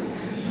myself.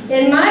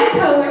 In my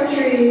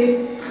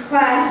poetry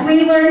class,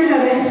 we learn how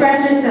to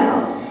express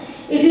ourselves.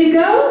 If you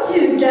go to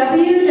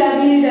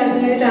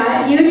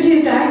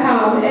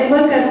www.youtube.com and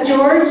look up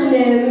George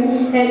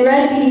Nim and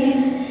Red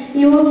Beats,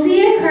 you will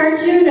see a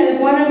cartoon of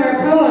one of our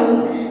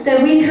poems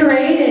that we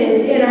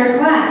created in our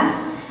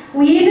class.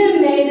 We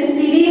even made a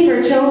CD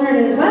for children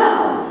as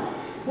well.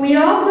 We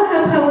also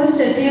have published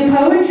a few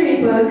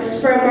poetry books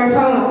from our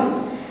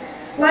poems.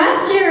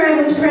 Last year I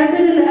was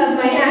president of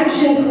my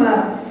action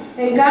club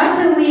and got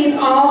to lead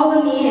all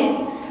the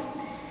meetings.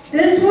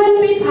 This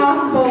wouldn't be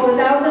possible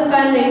without the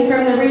funding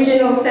from the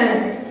Regional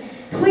Center.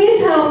 Please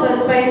help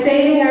us by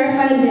saving our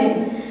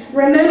funding.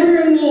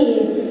 Remember me,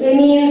 it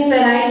means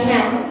that I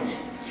count.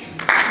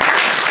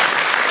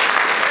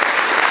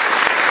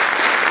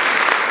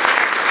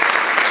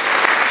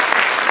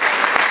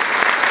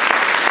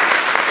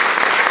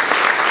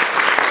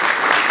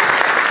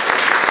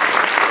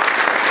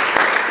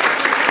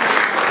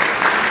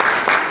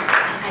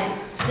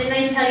 Didn't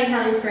I tell you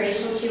how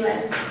inspirational she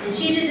was? And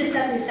she did this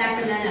up in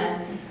Sacramento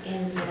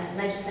in the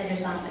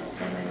legislator's office.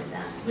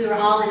 We were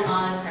all in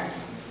awe of her.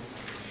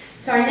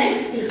 So our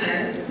next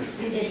speaker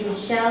is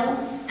Michelle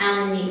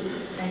Alanis.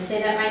 Did I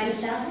say that right,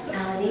 Michelle?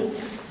 Alanis.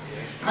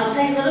 I'll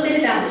tell you a little bit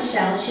about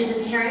Michelle. She's a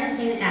parent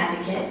and an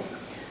advocate.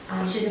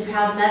 She's a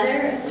proud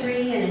mother of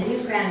 3 and a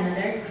new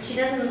grandmother. She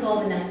doesn't look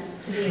old enough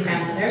to be a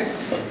grandmother.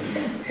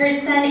 Her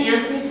son,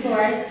 Anthony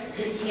Flores,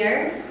 is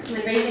here. Can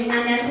we raise your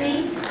hand,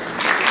 Anthony?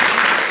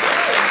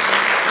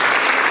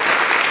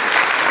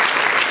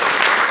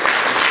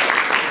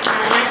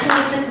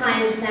 Anthony's a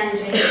client of San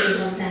Andreas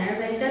Regional Center,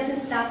 but it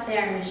doesn't stop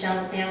there in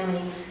Michelle's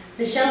family.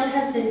 Michelle's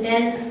husband,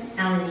 Ben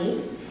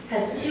Alanis,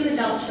 has 2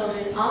 adult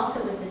children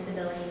also with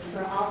disabilities who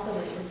are also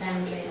with the San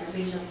Andreas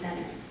Regional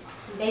Center.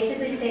 We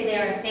basically say they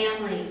are a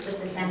family with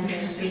the San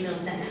Andreas Regional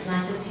Center,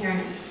 not just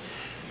parents.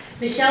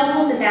 Michelle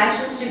holds a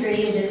bachelor's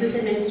degree in business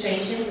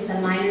administration with a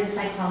minor in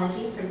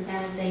psychology from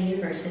San Jose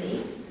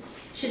University.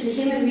 She's a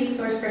human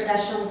resource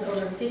professional with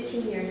over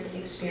 15 years of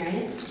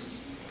experience.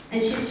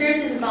 And she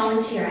serves as a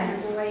volunteer. I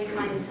don't know where you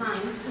find the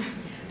time,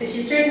 but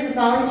she serves as a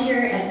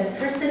volunteer at the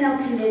Personnel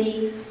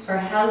Committee for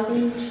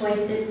Housing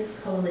Choices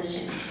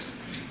Coalition.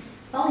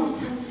 All these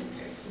tongue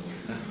twisters.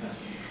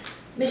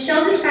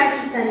 Michelle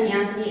described her son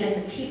Anthony as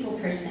a people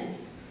person.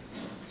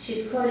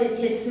 She's quoted,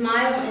 "His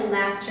smile and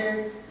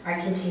laughter are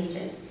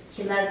contagious.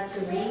 He loves to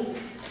read,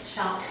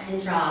 shop,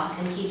 and draw,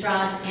 and he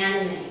draws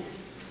anime."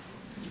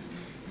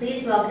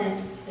 Please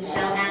welcome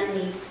Michelle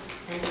Alanis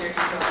and her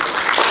story.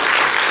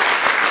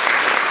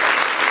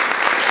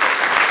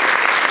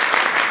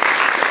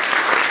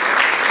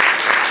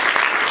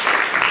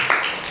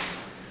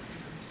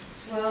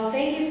 Well,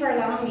 thank you for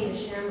allowing me to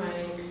share my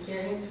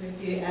experience with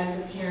you as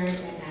a parent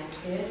and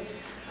advocate.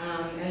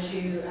 As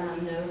you know,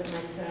 that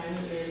my son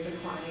is a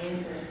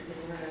client or a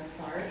senior at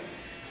START.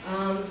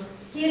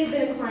 He has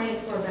been a client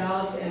for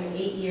about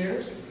 8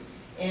 years,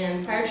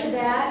 and prior to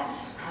that,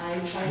 I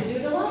tried to do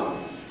it alone.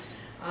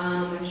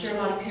 I'm sure a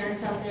lot of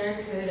parents out there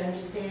could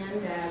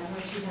understand that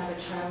once you have a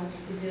child with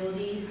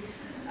disabilities,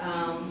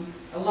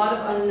 a lot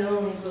of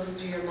unknown goes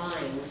through your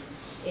mind.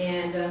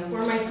 And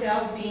for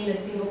myself, being a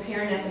single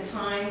parent at the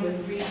time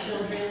with 3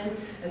 children,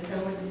 a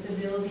son with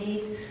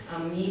disabilities,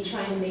 me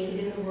trying to make it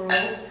in the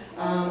world,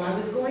 I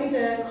was going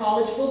to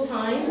college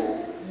full-time,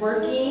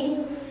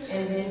 working,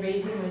 and then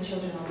raising my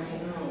children on my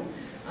own.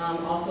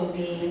 Also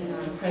being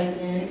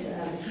president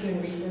of the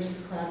Human Resources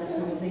Club at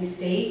San Jose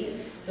State,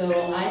 so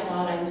I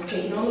thought I was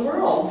taking on the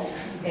world,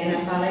 and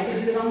I thought I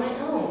could do it on my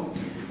own.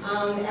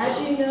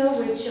 As you know,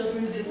 with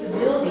children's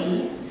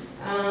disabilities,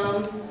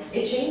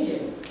 it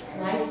changes.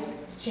 Life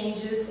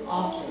changes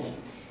often.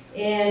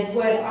 And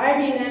what I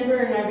remember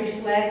and I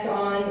reflect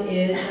on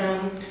is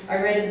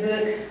I read a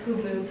book, Who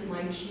Moved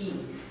My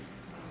Cheese?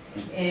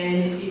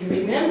 And if you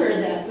remember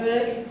that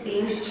book,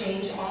 things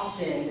change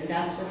often, and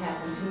that's what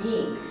happened to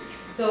me.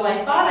 So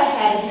I thought I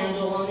had a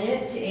handle on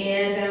it,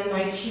 and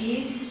my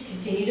cheese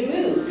continued to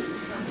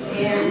move.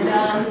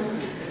 And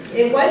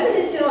it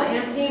wasn't until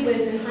Anthony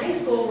was in high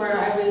school where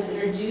I was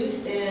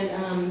introduced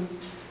and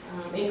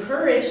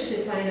encouraged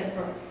to sign up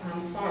for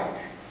SARC.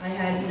 I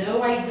had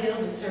no idea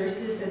the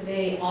services that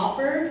they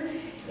offered,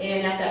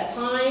 and at that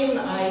time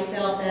I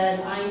felt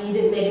that I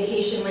needed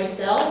medication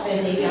myself,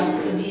 and maybe I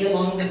was going to be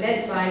along the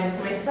bedside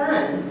with my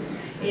son.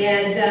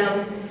 And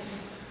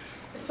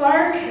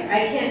SARC,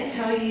 I can't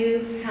tell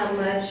you how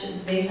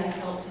much they have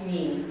helped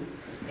me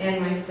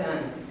and my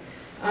son.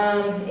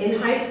 In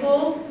high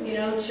school, you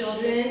know,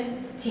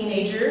 children,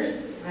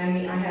 teenagers, I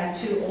mean, I have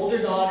 2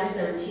 older daughters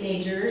that are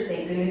teenagers.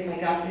 Thank goodness I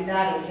got through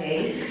that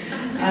okay.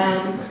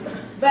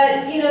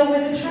 But, you know,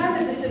 with a child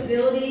with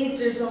disabilities,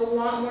 there's a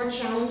lot more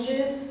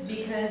challenges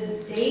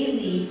because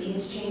daily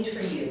things change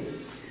for you.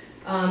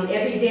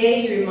 Every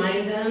day you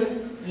remind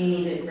them you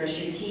need to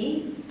brush your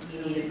teeth, you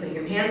need to put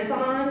your pants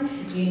on,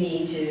 you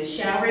need to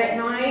shower at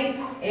night.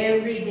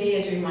 Every day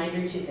is a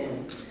reminder to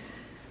them.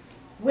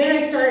 When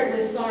I started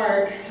with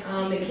SARC,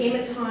 it came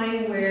a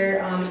time where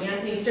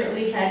Anthony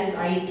certainly had his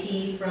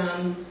IEP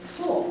from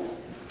school.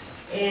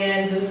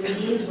 And those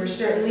meetings were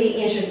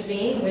certainly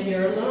interesting when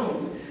you're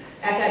alone.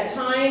 At that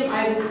time,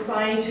 I was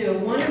assigned to a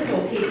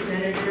wonderful case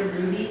manager,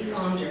 Ruby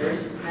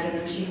Saunders. I don't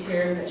know if she's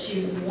here, but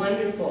she was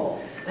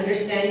wonderful.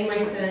 Understanding my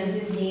son,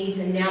 his needs,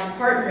 and now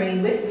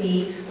partnering with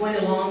me, going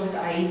along with the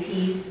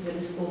IEPs, with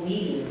the school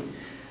meetings,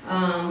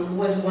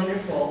 was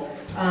wonderful.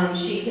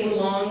 She came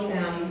along,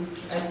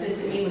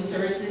 assisted me with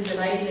services that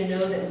I didn't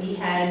know that we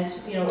had,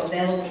 you know,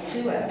 available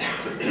to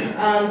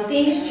us.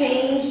 Things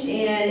changed,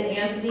 and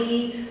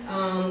Anthony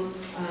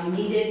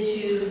needed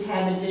to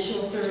have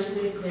additional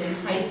services in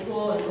high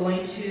school and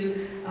going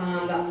to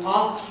the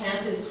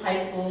off-campus high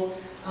school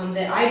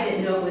that I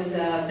didn't know was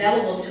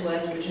available to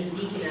us, which was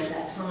Beacon at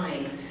that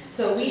time.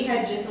 So we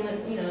had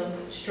different, you know,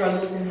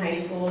 struggles in high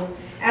school.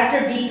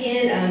 After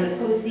Beacon, the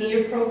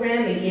post-senior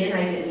program, again,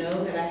 I didn't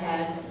know that I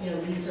had, you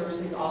know, these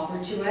services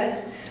offered to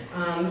us.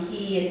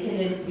 He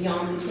attended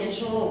Beyond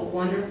Potential, a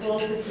wonderful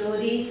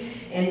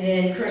facility, and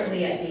then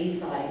currently at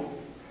Bayside.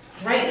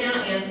 Right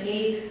now,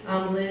 Anthony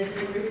lives in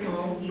a group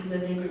home. He's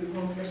lived in group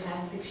homes for the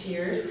past 6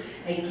 years.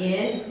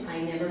 Again, I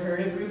never heard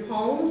of group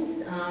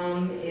homes.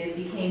 It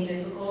became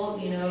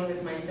difficult, you know,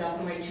 with myself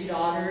and my 2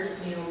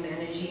 daughters, you know,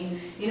 managing,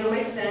 you know,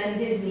 my son,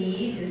 his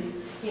needs,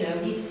 you know,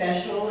 he's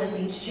special and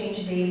things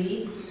change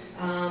daily.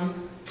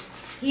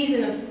 He's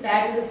in a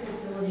fabulous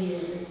facility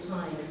at this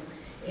time.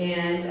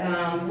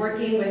 And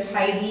working with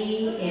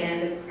Heidi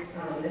and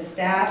the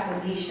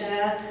staff,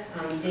 Alicia,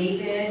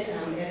 David,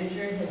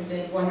 editor, has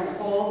been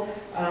wonderful.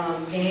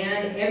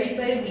 Dan,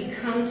 everybody, we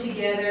come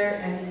together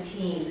as a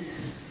team.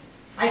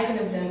 I couldn't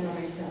have done it by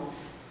myself.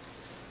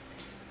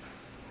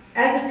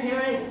 As a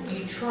parent,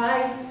 you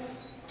try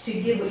to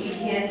give what you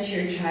can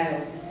to your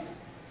child.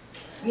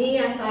 Me,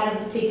 I thought I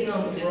was taking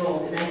on the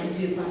world and I could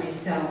do it by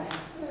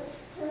myself.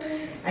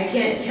 I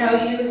can't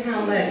tell you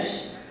how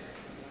much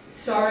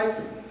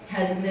SARC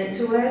has meant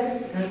to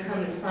us and come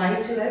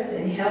aside to us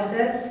and helped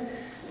us.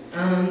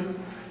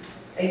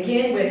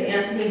 Again, with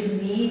Anthony's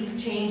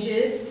needs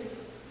changes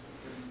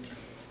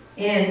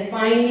and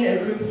finding a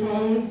group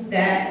home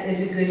that is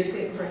a good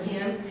fit for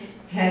him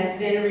has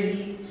been a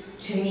relief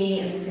to me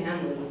and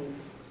family.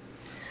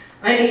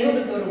 I'm able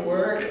to go to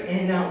work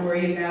and not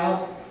worry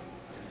about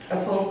a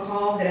phone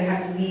call that I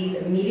have to leave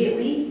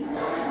immediately,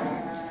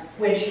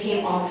 which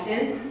came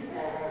often.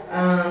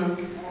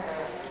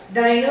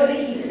 That I know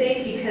that he's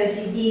safe because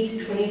he needs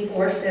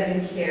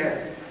 24/7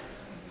 care.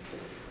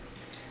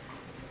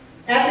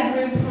 At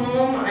the group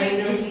home, I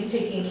know he's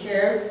taken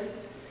care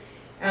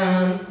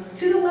of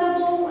to the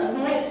level of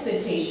my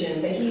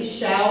expectation, that he's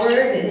showered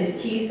and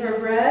his teeth are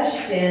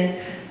brushed and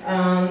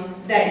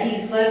that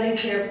he's loved and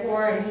cared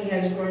for, and he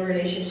has grown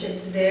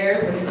relationships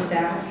there with the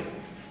staff.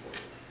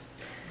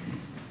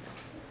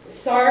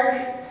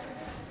 SARC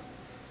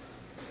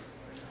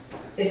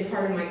is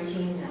part of my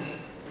team now.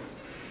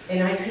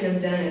 And I couldn't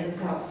have done it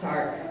without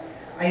SARC.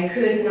 I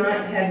could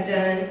not have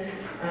done,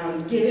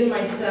 given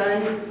my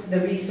son the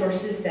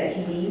resources that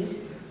he needs.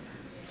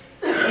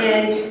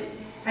 And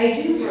I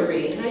do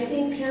worry, and I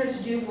think parents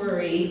do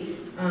worry.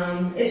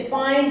 It's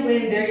fine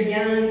when they're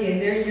young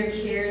and they're in your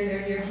care and they're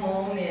in your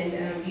home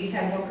and you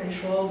have more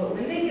control, but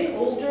when they get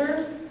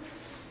older,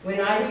 when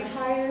I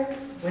retire,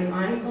 when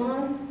I'm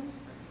gone,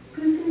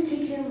 who's going to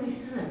take care of my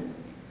son?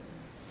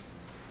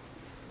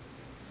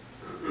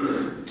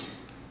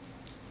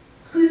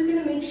 Who's going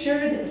to make sure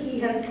that he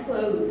has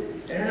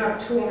clothes that are not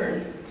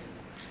torn,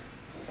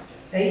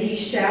 that he's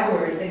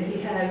showered, that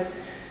he has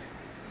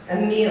a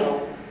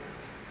meal?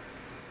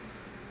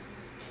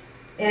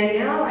 And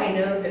now I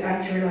know that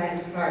I can rely on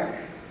SARC,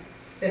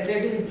 that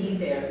they're going to be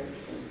there.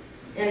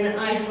 And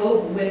I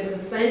hope with the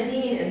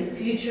funding and the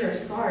future of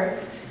SARC,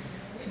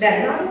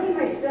 that not only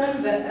my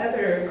son, but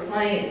other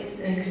clients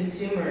and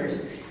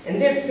consumers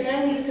and their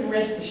families can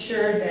rest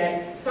assured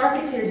that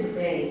SARC is here to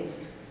stay.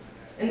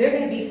 And they're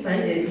going to be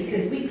funded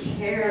because we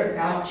care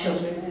about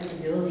children with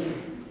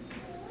disabilities.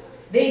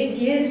 They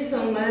give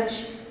so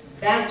much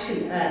back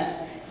to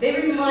us. They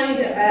remind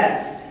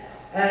us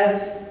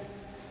of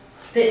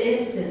the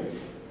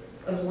innocence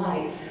of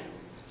life.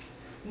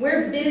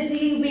 We're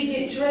busy, we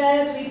get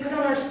dressed, we put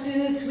on our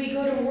suits, we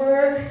go to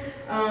work.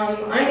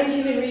 I'm in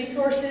human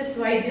resources,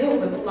 so I deal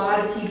with a lot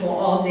of people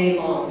all day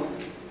long.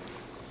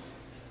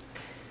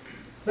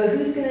 But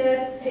who's going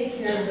to take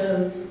care of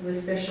those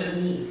with special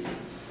needs?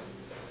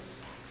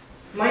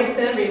 My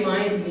son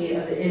reminds me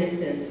of the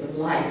innocence of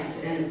life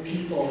and of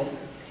people,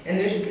 and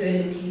there's good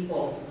in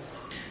people.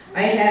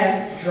 I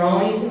have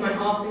drawings in my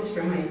office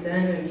from my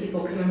son. When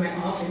people come in my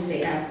office,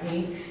 they ask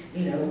me,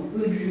 you know,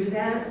 who drew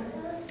that?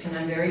 And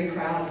I'm very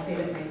proud to say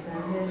that my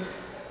son did.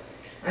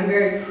 I'm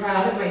very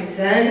proud of my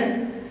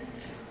son,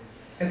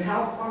 of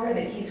how far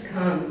that he's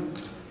come.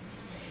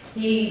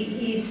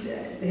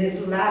 His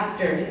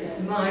laughter, his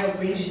smile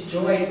brings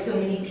joy to so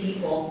many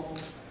people.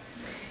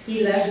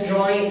 He loves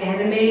drawing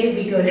anime.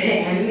 We go to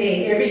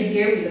anime every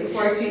year. We look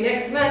forward to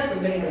next month.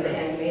 We're going to go to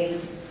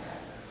anime.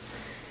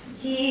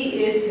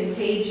 He is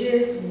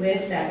contagious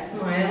with that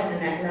smile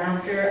and that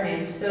laughter. I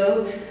am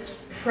so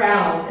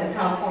proud of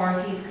how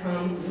far he's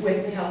come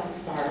with the help of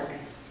SARC.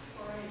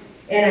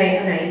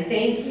 And I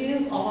thank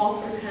you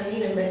all for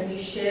coming and letting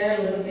me share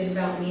a little bit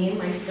about me and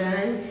my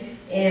son.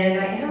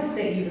 And I ask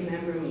that you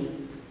remember me.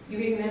 You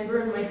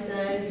remember my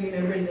son, you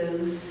remember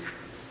those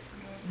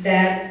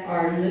that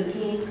are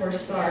looking for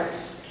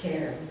SARC's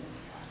care.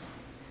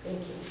 Thank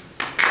you.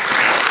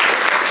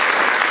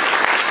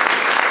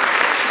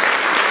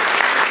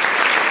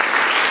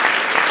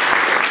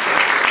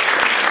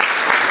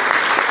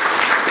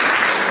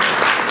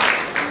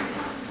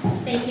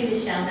 Thank you,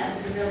 Michelle. That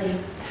was a really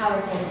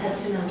powerful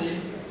testimony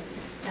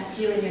about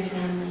you and your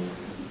family.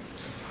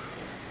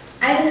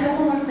 I have a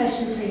couple more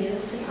questions for you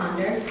to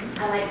ponder.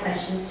 I like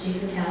questions, you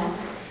can tell.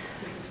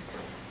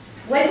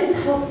 What does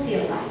hope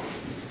feel like?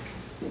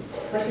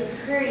 What does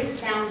courage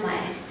sound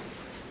like?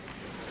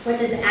 What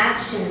does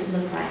action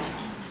look like?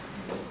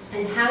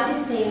 And how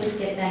do things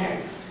get better?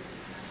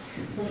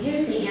 Well,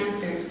 here's the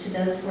answer to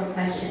those 4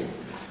 questions.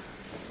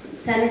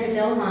 Senator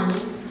Bill Monty,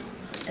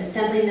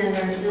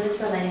 Assemblymember Luis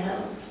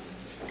Alejo,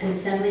 and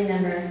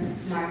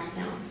Assemblymember Mark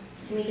Stone.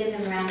 Can we give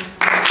them a round of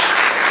applause?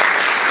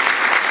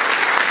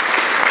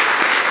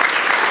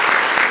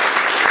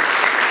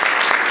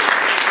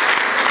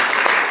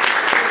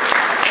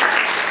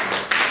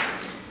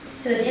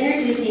 So in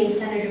introducing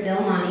Senator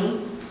Bill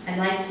Monty, I'd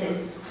like to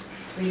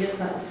read a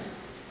quote.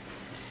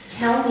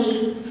 Tell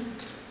me,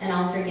 and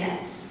I'll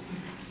forget.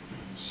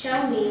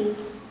 Show me,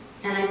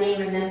 and I may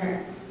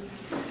remember.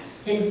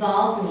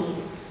 Involve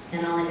me,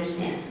 and I'll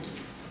understand.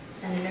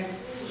 Senator.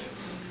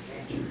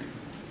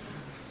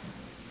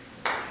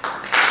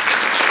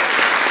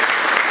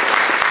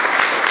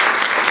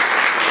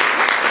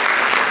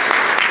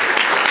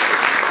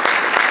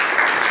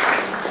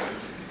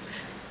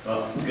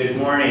 Well, good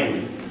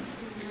morning.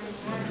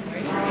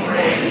 Good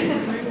morning.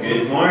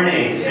 Good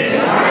morning.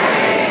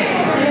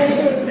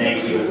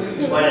 Thank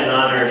you. What an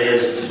honor it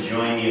is to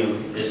join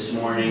you this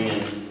morning,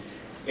 and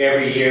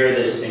every year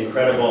this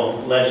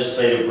incredible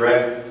legislative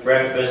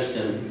breakfast,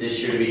 and this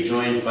year to be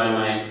joined by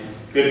my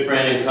good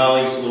friend and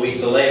colleagues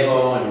Luis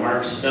Alejo and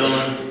Mark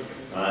Stone.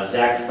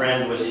 Zach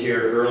Friend was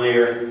here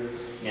earlier,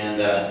 and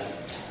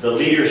the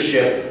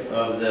leadership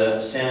of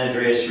the San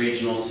Andreas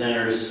Regional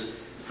Centers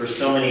for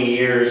so many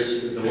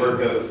years, the work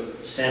of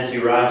Santi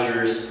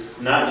Rogers,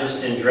 not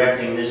just in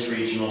directing this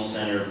regional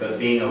center, but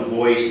being a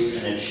voice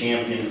and a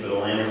champion for the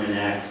Lanterman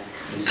Act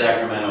in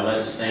Sacramento.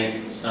 Let's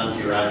thank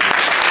Santi Rogers.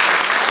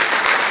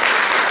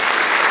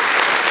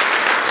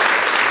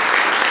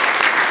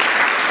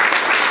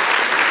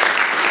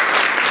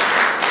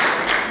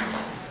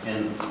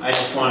 And I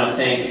just want to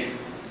thank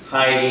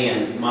Heidi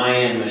and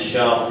Maya and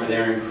Michelle for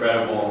their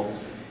incredible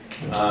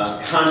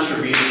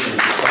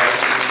contributions.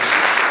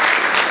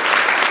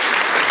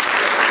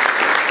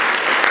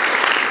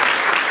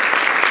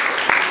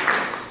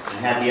 I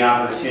had the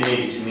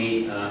opportunity to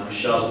meet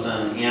Michelle's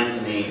son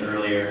Anthony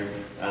earlier.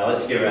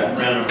 Let's give a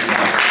round of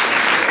applause.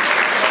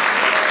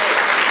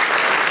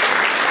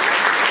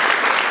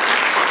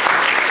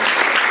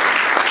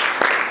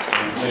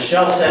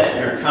 Michelle said it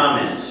in her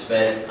comments,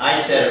 but I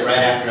said it right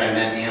after I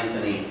met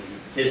Anthony.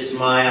 His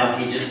smile,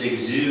 he just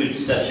exudes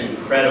such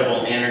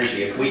incredible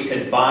energy. If we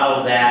could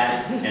bottle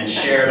that and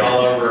share it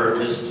all over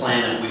this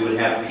planet, we would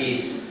have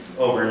peace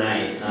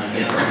overnight.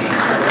 Anthony.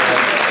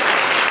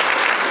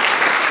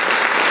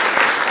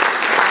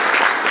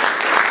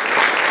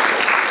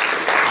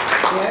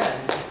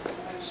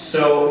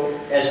 So,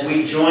 as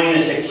we join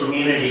as a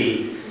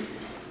community,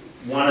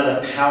 one of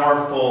the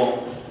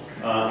powerful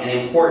and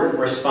important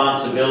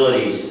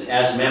responsibilities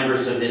as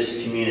members of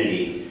this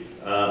community,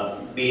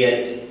 be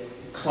it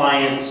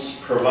clients,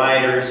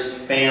 providers,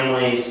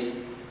 families,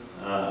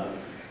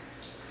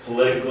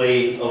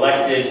 politically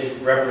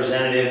elected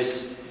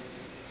representatives,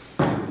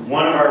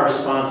 one of our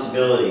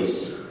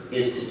responsibilities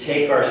is to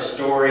take our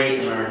story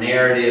and our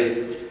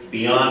narrative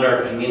beyond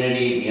our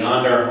community,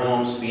 beyond our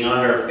homes,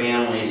 beyond our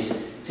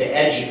families, to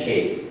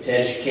educate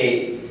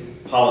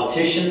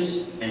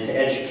politicians and to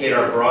educate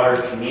our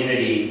broader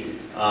community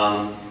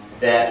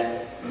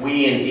that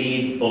we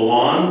indeed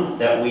belong,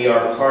 that we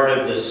are part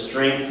of the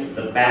strength,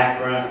 the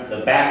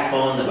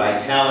backbone, the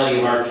vitality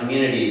of our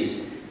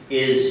communities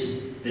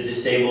is the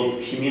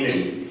disabled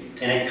community.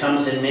 And it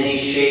comes in many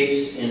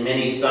shapes, in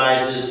many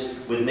sizes,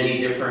 with many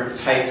different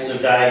types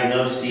of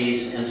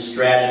diagnoses and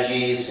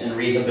strategies and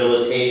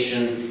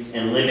rehabilitation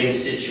and living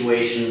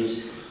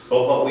situations.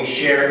 But what we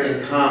share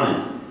in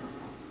common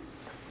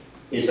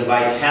is a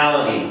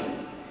vitality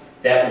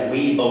that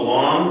we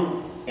belong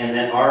and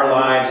that our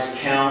lives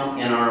count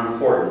and are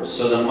important.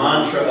 So the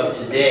mantra of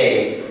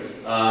today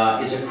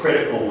is a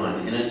critical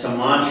one, and it's a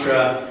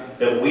mantra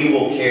that we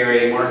will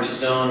carry, Mark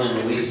Stone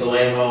and Luis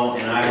Alejo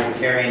and I will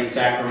carry in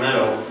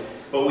Sacramento,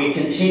 but we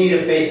continue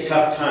to face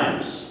tough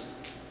times.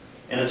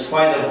 And it's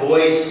why the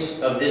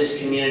voice of this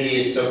community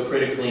is so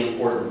critically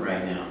important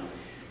right now.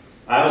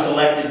 I was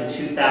elected in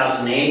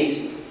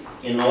 2008.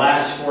 In the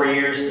last 4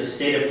 years, the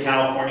state of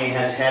California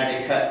has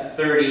had to cut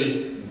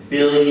 $30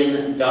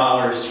 billion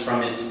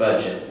from its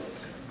budget.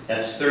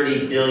 That's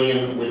 $30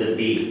 billion with a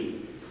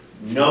B.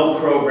 No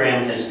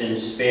program has been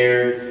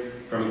spared,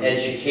 from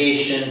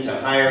education to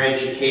higher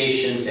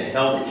education to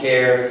health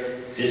care,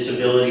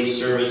 disability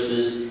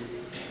services,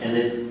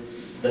 and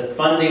the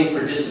funding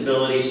for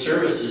disability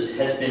services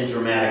has been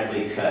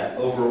dramatically cut,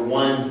 over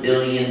 $1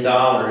 billion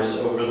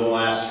over the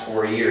last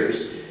 4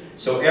 years.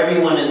 So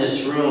everyone in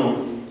this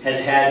room has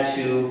had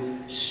to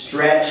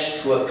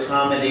stretch to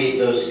accommodate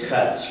those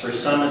cuts. For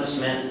some, it's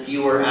meant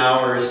fewer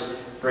hours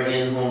for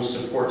in-home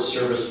support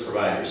service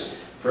providers.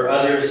 For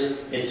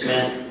others, it's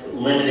meant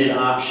limited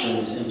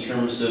options in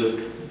terms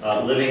of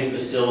living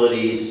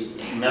facilities,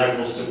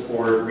 medical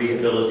support,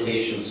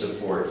 rehabilitation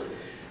support.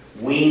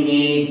 We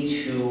need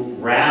to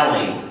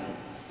rally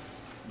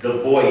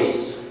the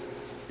voice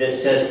that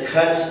says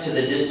cuts to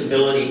the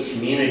disability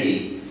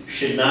community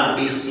should not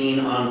be seen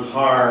on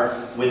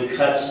par with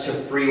cuts to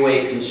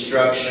freeway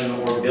construction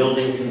or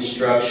building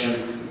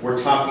construction.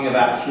 We're talking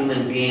about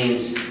human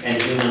beings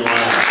and human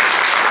lives.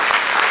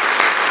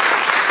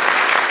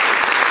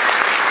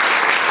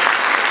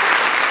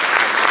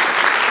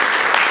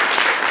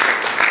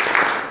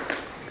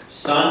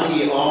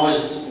 Santi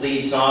always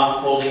leads off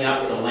holding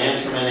up the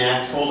Lanterman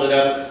Act. Hold it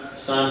up,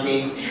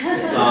 Santi.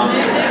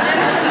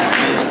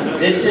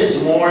 This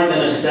is more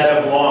than a set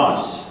of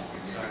laws.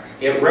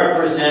 It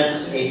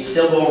represents a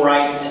civil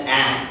rights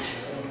act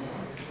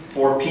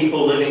for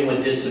people living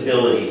with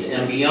disabilities.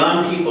 And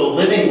beyond people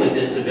living with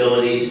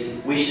disabilities,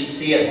 we should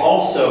see it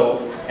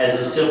also as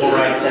a civil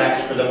rights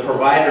act for the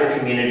provider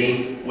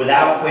community,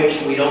 without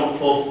which we don't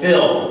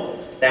fulfill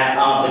that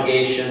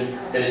obligation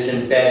that is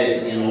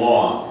embedded in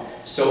law.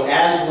 So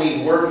as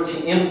we work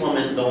to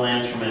implement the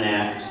Lanterman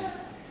Act,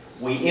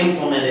 we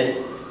implement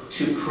it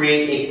to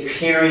create a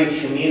caring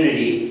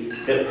community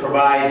that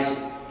provides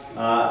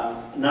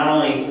not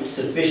only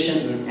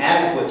sufficient and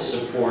adequate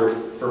support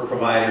for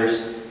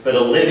providers, but a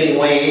living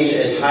wage,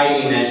 as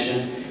Heidi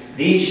mentioned.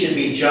 These should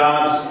be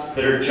jobs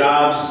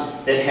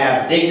that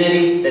have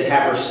dignity, that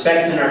have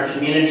respect in our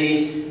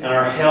communities, and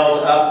are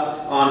held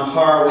up on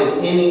par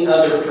with any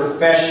other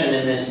profession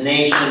in this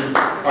nation,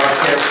 our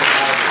care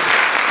providers.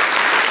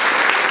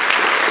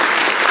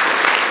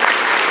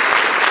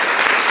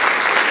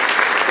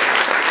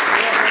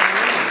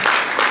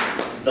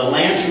 The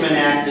Lanterman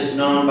Act is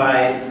known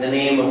by the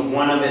name of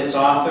one of its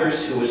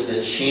authors, who was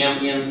the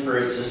champion for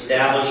its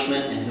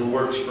establishment and who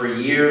worked for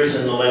years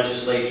in the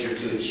legislature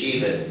to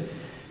achieve it.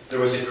 There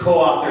was a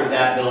co-author of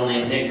that bill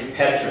named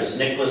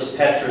Nicholas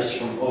Petrus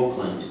from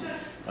Oakland.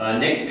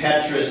 Nick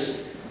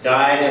Petrus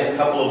died a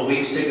couple of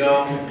weeks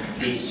ago.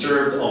 He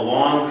served a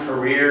long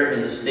career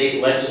in the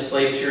state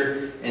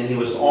legislature, and he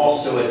was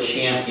also a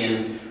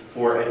champion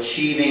for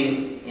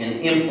achieving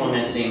and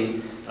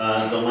implementing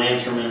the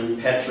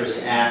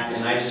Lanterman-Petrus Act,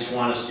 and I just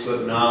want us to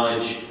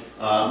acknowledge,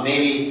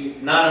 maybe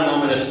not a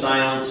moment of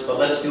silence, but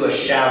let's do a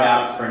shout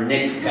out for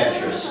Nick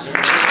Petrus.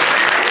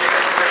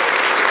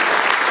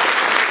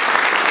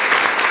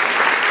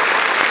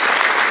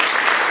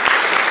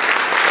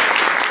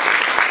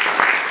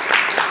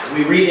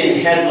 We read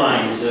in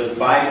headlines of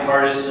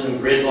bipartisan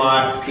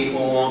gridlock, people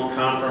won't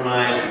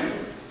compromise.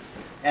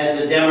 As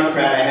a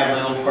Democrat, I have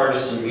my own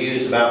partisan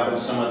views about what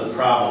some of the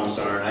problems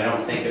are, and I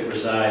don't think it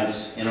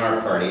resides in our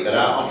party, but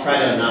I'll try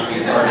to not be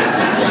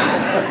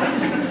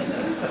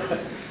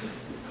partisan.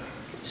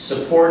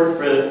 Support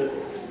for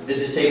the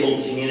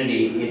disabled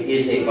community, it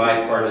is a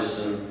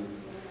bipartisan,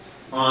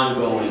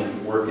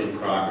 ongoing work in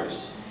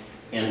progress.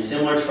 And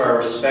similar to our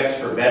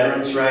respect for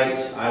veterans'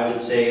 rights, I would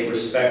say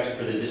respect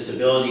for the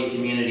disability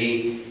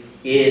community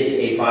is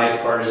a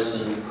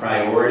bipartisan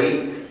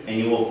priority, and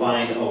you will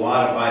find a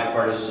lot of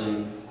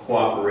bipartisan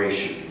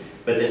cooperation.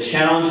 But the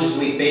challenges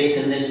we face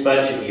in this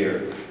budget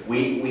year,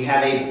 we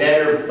have a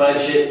better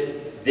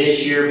budget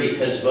this year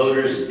because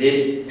voters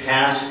did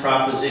pass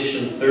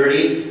Proposition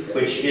 30,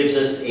 which gives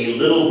us a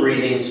little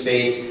breathing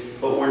space,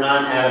 but we're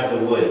not out of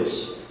the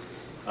woods.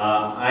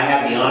 I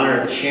have the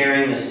honor of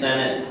chairing the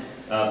Senate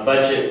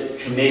Budget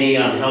Committee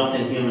on Health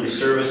and Human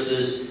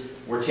Services.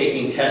 We're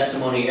taking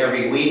testimony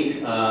every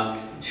week.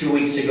 2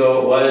 weeks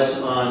ago it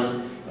was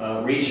on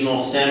regional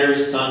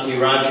centers. Santi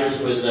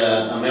Rogers was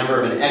a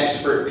member of an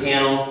expert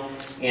panel,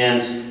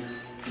 and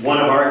one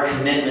of our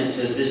commitments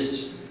as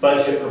this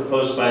budget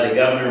proposed by the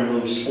governor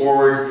moves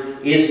forward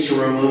is to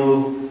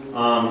remove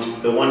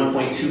the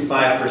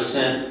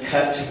 1.25%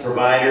 cut to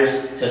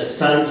providers, to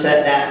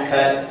sunset that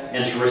cut,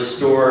 and to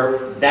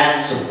restore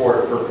that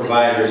support for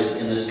providers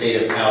in the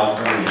state of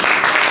California.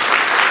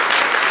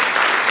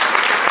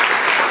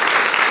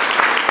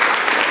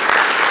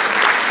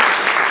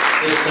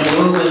 It's a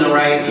move in the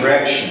right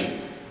direction,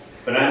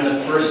 but I'm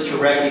the first to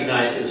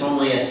recognize it's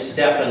only a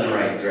step in the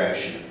right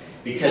direction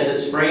because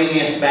it's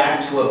bringing us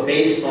back to a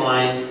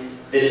baseline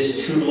that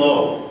is too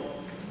low.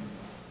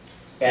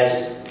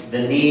 As the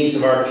needs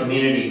of our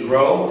community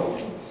grow,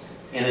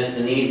 and as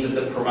the needs of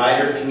the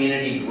provider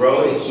community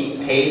grow to keep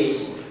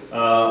pace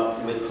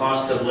with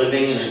cost of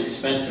living and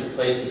expensive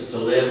places to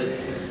live.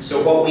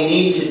 So what we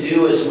need to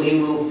do as we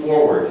move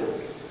forward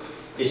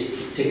is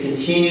to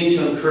continue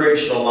to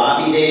encourage the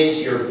lobby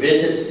days. Your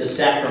visits to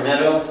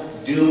Sacramento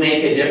do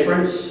make a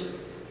difference.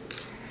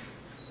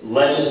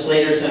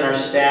 Legislators and our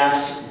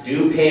staffs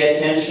do pay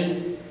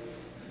attention.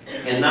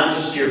 And not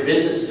just your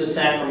visits to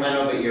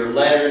Sacramento, but your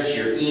letters,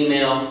 your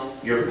email,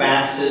 your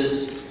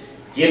faxes,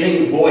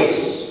 giving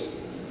voice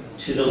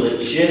to the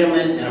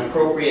legitimate and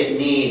appropriate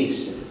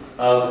needs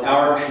of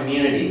our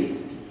community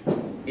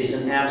is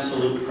an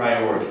absolute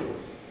priority.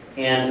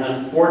 And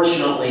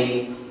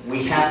unfortunately,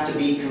 we have to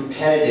be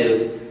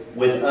competitive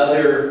with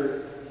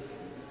other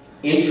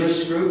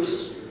interest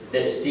groups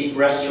that seek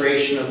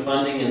restoration of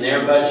funding in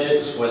their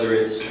budgets, whether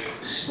it's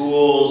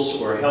schools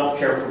or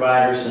healthcare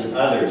providers and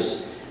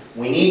others.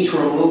 We need to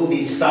remove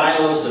these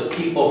silos of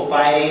people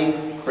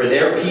fighting for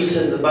their piece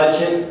of the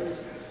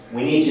budget.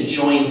 We need to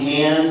join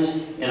hands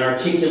and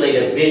articulate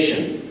a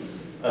vision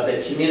of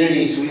the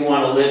communities we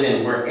want to live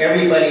in, where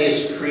everybody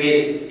is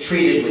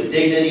treated with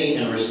dignity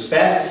and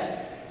respect.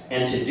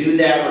 And to do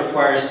that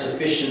requires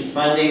sufficient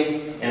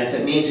funding. And if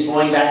it means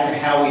going back to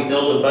how we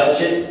build a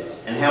budget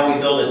and how we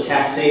build a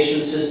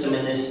taxation system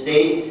in this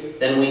state,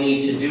 then we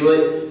need to do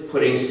it,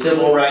 putting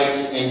civil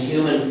rights and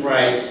human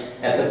rights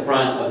at the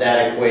front of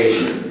that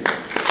equation.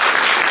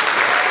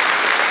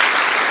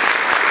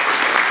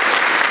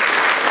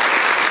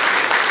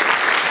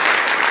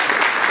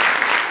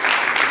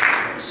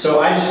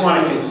 So I just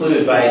want to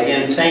conclude by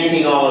again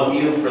thanking all of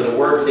you for the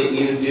work that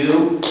you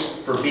do,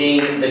 for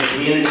being the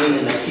community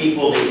and the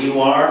people that you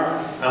are.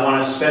 I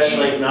want to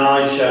especially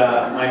acknowledge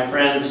my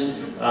friends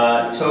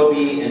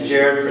Toby and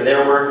Jared for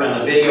their work on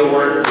the video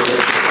work.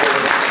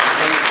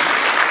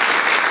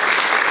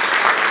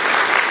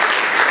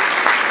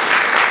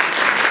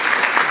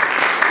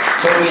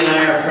 Toby and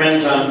I are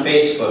friends on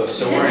Facebook,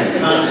 so we're in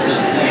constant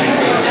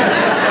communication.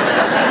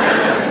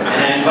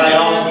 And I invite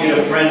all of you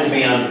to friend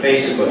me on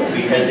Facebook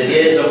because it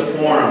is a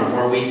forum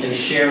where we can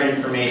share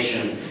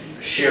information,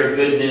 share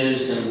good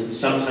news and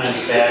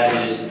sometimes bad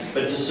news,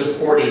 but to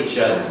support each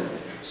other.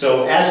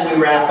 So as we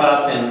wrap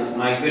up, and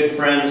my good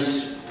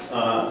friends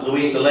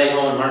Luis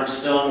Alejo and Mark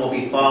Stone will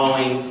be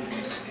following,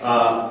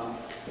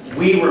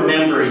 we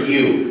remember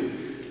you,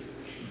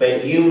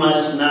 but you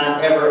must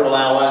not ever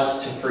allow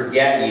us to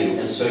forget you.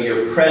 And so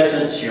your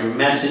presence, your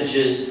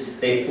messages,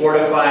 they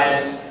fortify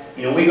us.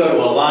 You know, we go to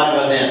a lot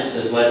of events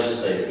as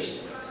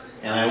legislators,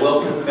 and I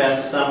will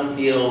confess some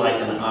feel like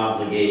an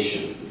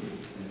obligation.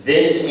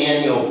 This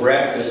annual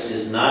breakfast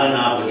is not an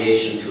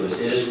obligation to us.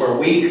 It is where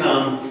we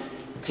come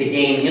to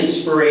gain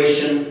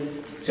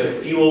inspiration,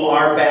 to fuel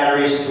our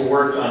batteries to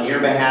work on your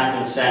behalf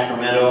in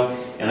Sacramento.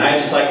 And I'd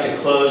just like to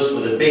close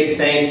with a big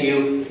thank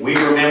you. We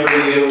remember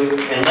you,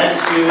 and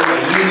let's do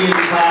a union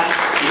clap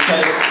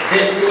because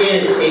this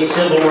is a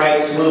civil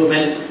rights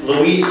movement.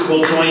 Luis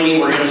will join me.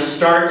 We're going to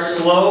start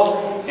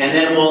slow and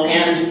then we'll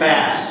end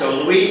fast.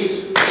 So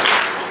Luis.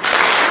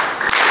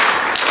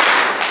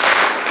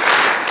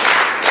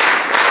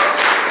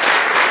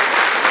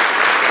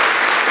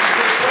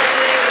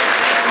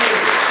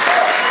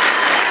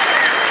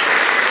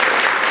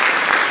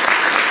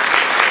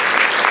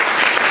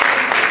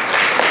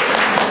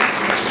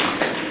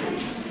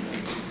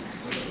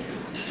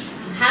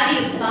 How do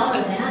you follow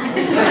that? I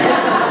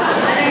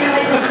don't know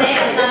what to say.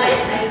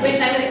 I wish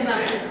I would have come up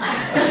with a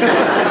class.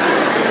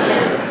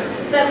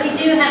 But we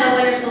do have a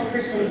wonderful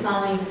person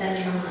following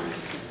Senator Hahn.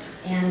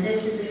 And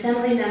this is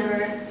Assembly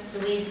Member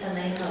Luis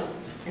Alejo.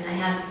 And I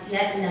have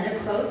yet another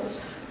quote.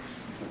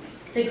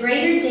 The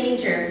greater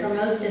danger for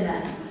most of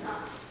us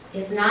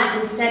is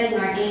not in setting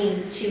our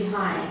aims too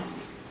high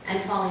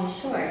and falling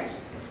short,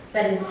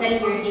 but in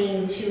setting your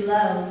aim too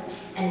low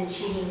and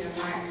achieving your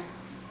mark.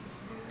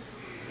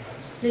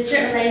 Mr.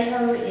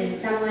 Alejo is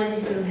someone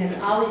who has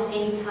always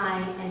aimed high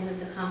and who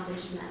has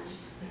accomplished much.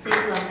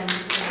 Please welcome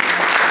Mr.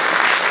 Alejo.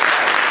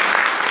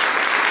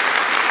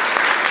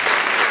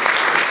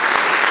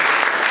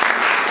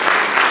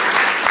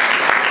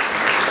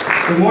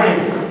 Good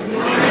morning. Good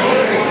morning.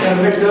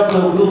 I'm mixed up a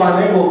little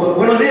bilingual, but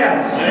buenos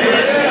dias.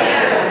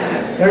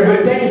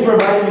 Everybody, thank you for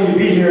inviting me to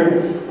be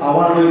here. I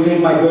want to really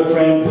thank my good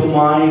friend Bill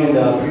Monty and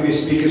the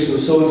previous speakers who were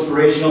so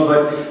inspirational,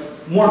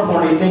 but more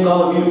importantly, thank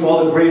all of you for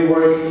all the great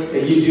work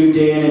that you do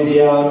day in and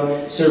day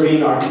out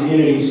serving our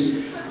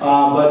communities.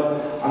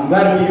 But I'm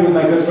glad to be here with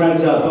my good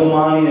friends Bill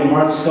Monty and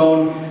Mark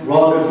Stone. We're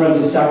all good friends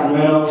in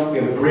Sacramento. We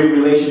have a great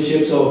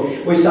relationship. So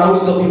which I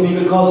always tell people you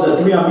could call us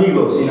the three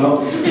amigos, you know.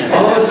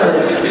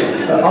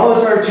 All of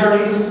us are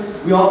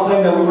attorneys. We all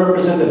claim that we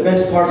represent the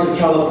best parts of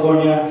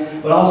California,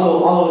 but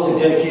also all of us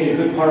have dedicated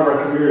a good part of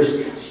our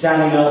careers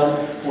standing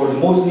up for the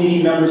most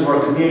needy members of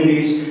our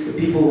communities, the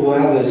people who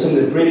have some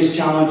of the greatest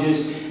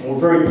challenges, and we're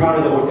very proud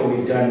of the work that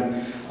we've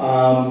done.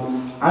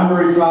 I'm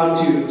very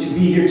proud to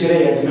be here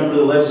today as a member of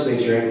the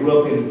legislature. I grew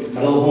up in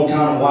my little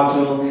hometown of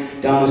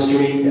Watsonville, down the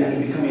street,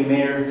 and becoming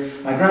mayor.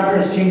 My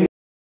grandparents came to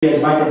me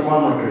as migrant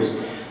farm workers,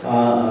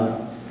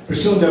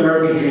 pursuing the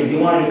American dream.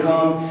 They wanted to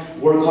come,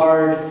 work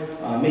hard,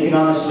 make an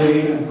honest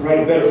living, and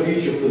provide a better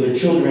future for their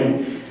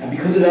children. And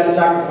because of that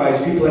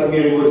sacrifice, people like me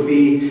are able to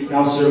be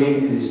now serving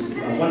in this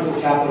wonderful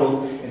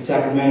capital in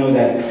Sacramento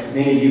that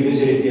many of you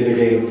visited the other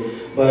day.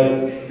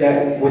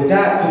 But with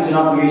that comes an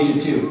obligation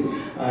too.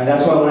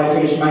 That's why when I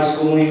finished my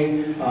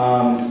schooling,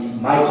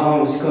 my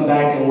calling was to come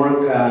back and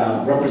work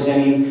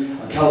representing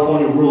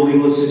California rural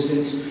legal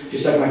assistance,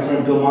 just like my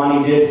friend Bill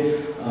Monty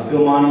did.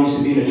 Bill Monty used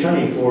to be an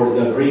attorney for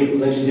the great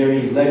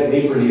legendary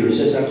labor leader,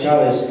 Cesar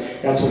Chavez.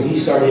 That's when he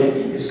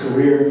started his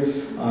career.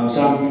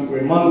 So we're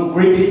among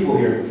great people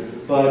here.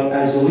 But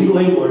as a legal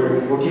aid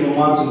lawyer working in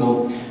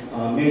Watsonville,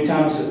 many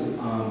times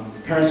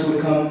parents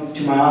would come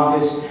to my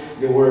office.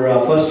 They were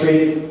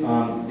frustrated.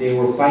 They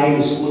were fighting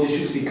the school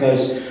districts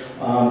because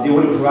they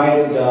wouldn't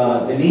provide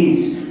the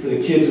needs for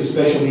the kids with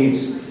special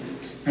needs.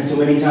 And so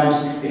many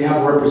times they didn't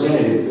have a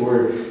representative. They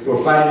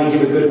were fighting to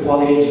give a good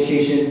quality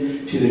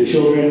education to the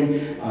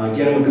children,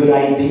 get them a good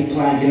IEP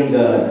plan, get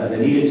them the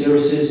needed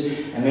services,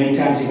 and many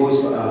times they always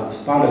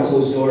found a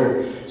closed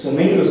door. So in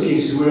many of those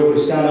cases, we were able to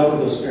stand up with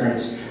those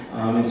parents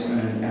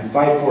and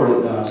fight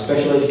for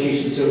special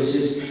education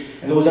services.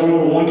 And there was, I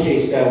remember one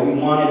case that we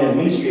wanted an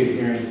administrative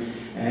hearing,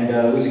 and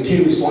it was a kid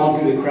who was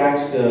falling through the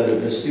cracks.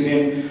 The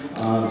student,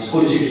 the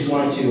school district just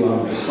wanted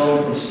to expel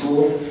him from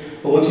school.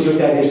 But once you looked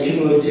at his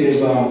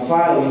cumulative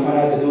file, we found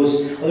out that there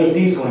was other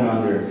things going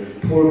on there.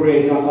 Poor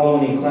grades, not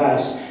following in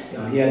class.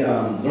 He had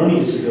learning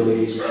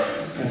disabilities.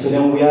 And so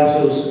then we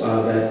asked those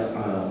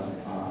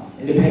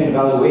independent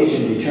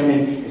evaluation to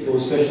determine if there were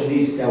special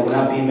needs that were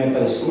not being met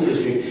by the school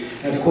district.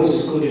 And of course the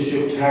school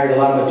district hired a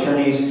lot of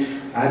attorneys.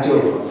 I had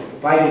to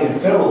fight it in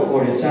federal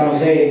court in San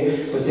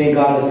Jose, but thank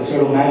God that the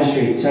federal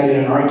magistrate decided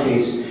in our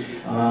case,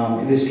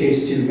 in this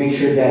case, to make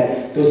sure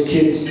that those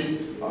kids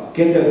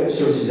get the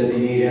services that they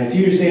need. And a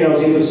few years later, I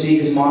was able to see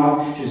his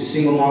mom. She was a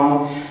single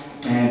mom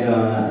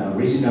and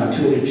raising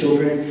two of their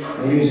children.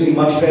 And he was doing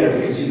much better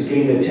because he was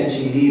getting the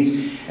attention he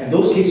needs. And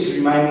those cases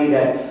remind me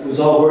that it was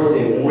all worth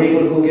it. When we're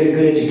able to go get a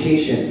good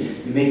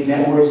education, you make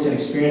networks and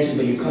experiences,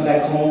 but you come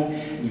back home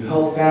and you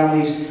help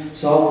families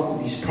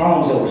solve these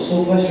problems that were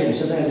so frustrating,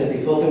 sometimes that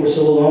they felt they were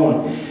so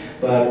alone.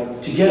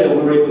 But together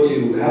we were able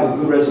to have a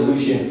good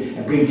resolution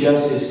and bring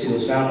justice to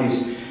those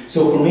families.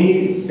 So for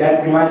me,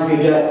 that reminds me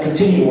of that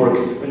continued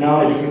work, but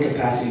now in a different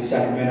capacity in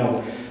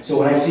Sacramento. So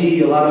when I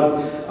see a lot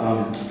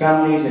of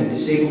families and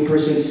disabled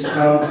persons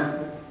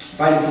come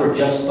fighting for a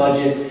just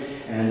budget,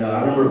 and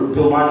I remember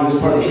Bill Monty was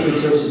part of the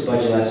Human Services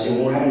budget last year when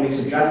we were having to make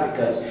some drastic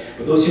cuts,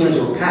 but those hearings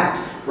were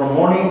packed from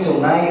morning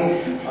till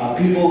night.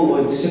 People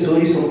with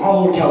disabilities from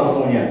all over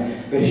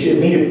California, but it should have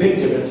made a big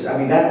difference. I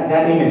mean,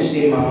 that image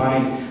stayed in my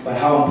mind about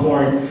how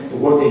important the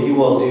work that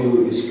you all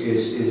do is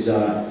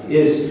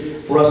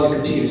for us to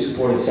continue to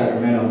support in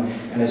Sacramento.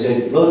 And as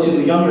a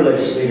relatively younger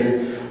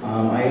legislator,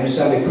 I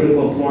understand the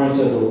critical importance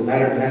of the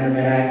Lanterman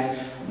Act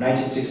of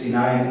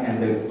 1969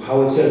 and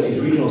how it set up these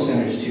regional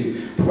centers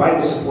to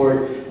provide the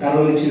support not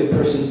only to the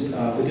persons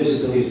with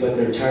disabilities but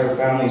their entire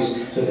families,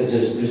 so that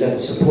there's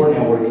that support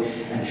network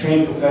and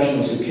trained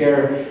professionals who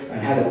care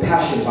and have a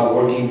passion about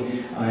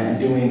working and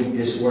doing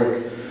this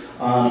work.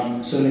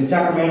 So in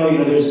Sacramento, you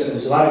know,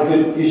 there's a lot of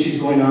good issues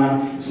going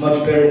on. It's much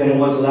better than it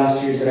was the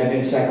last years that I've been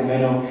in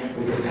Sacramento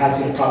with the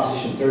passing of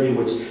Proposition 30,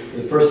 which for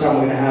the first time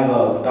we're going to have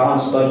a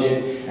balanced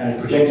budget and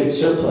a projected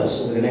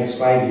surplus over the next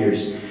 5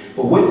 years.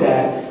 But with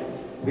that,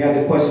 we have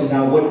the question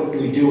now, what do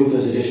we do with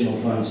those additional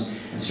funds?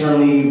 And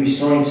certainly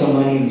restoring some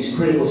money in these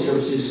critical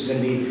services is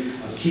going to be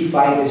a key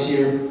fight this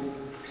year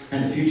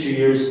and the future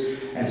years.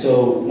 And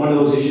so one of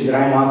those issues that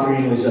I'm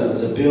authoring was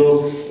a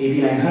bill,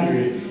 AB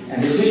 900.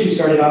 And this issue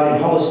started out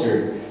in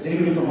Hollister. Is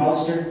anybody from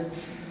Hollister?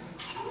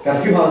 Got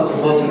a few Hollister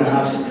folks in the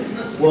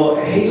house. Well,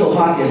 Hazel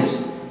Hawkins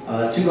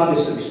took on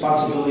this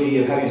responsibility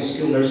of having a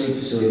skilled nursing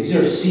facility. These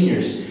are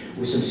seniors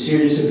with some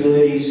serious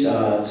disabilities,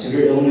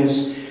 severe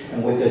illness,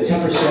 and with the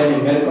 10%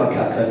 in medical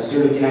account cuts,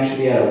 they're looking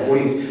actually at a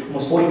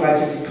almost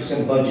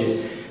 45–50%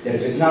 budget that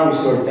if it's not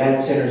restored,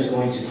 that center is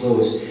going to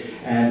close.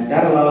 And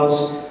that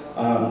allows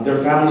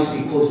their families to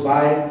be close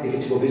by. They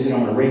get to go visit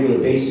on a regular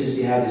basis.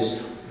 They have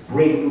this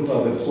great group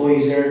of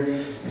employees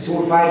there. And so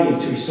we're fighting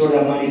to restore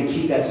that money, to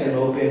keep that center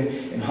open.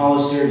 In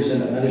Hollister, there's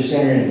another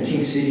center in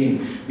King City,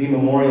 and Lee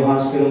Memorial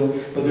Hospital.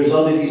 But there's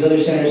these other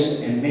centers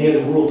in many of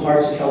the rural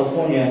parts of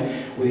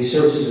California where these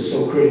services are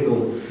so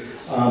critical.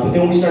 But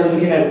then we started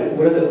looking at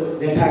what are the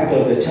impact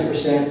of the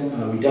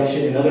 10%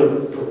 reduction in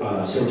other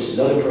services,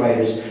 other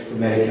providers for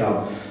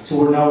Medi-Cal. So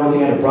we're now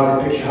looking at a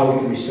broader picture, how we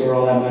can restore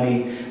all that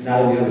money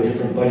now that we have a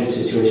different budget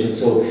situation.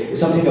 So it's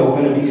something that we're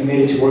going to be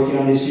committed to working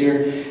on this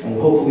year, and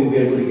hopefully we'll be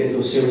able to get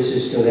those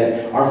services so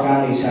that our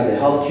families have the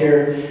health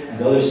care and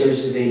the other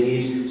services they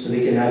need so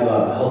they can have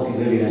a healthy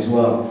living as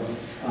well.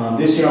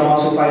 This year I'm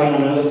also fighting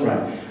on another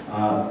front.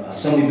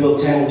 Assembly Bill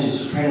 10, which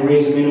is trying to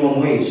raise the minimum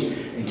wage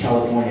in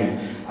California.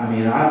 I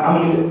mean,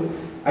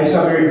 I just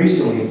got married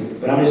recently,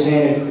 but I'm just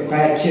saying if I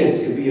had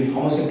kids, it would be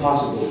almost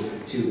impossible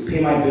to pay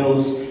my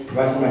bills,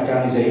 provide for my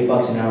families at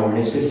 $8 an hour, and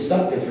it's been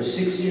stuck there for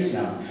 6 years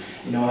now.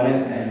 You know,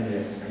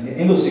 and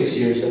in those 6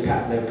 years, the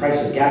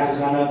price of gas has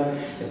gone up,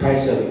 the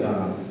price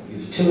of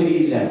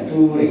utilities and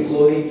food and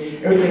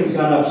clothing, everything's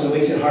gone up, so it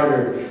makes it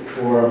harder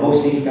for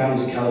most needy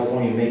families in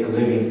California to make a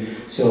living.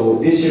 So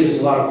this year, there's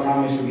a lot of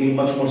promise. We're getting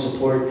much more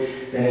support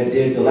than it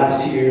did the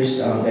last 2 years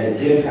that it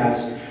didn't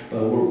pass.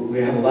 But we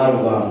have a lot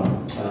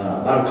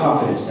of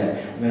confidence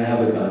that we're going to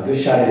have a good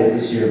shot at it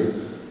this year.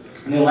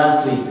 And then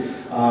lastly,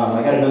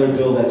 I got another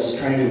bill that's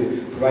trying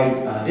to provide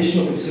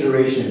additional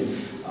consideration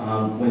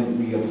when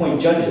we appoint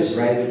judges,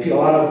 right? A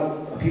lot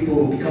of people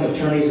who become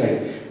attorneys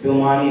like Bill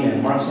Monty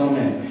and Mark Stone,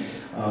 and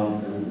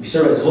we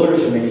serve as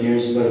lawyers for many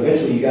years, but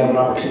eventually you have an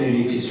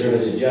opportunity to serve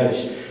as a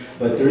judge.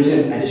 But there is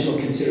an additional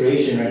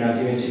consideration right now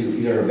given to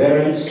either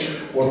veterans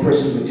or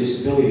persons with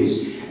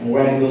disabilities. And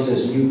we're adding those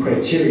as new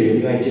criteria,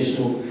 new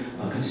additional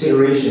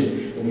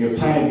consideration. When you're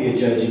applying to be a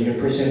judge and you're a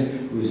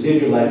person who has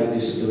lived your life with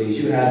disabilities,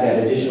 you have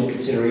that additional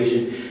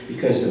consideration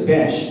because the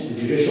bench, the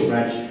judicial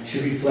branch,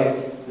 should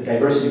reflect the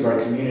diversity of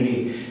our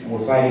community, and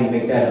we're fighting to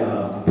make that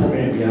a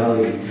permanent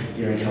reality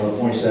here in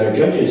California so that our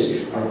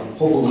judges are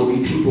hopefully will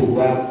be people who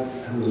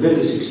live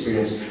this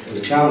experience, or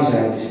the families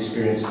that have this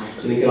experience,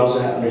 so they can also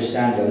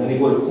understand that when they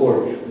go to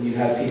court, when you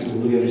have people who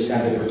really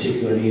understand the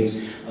particular needs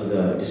of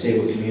the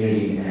disabled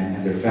community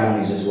and their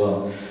families as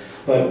well.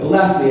 But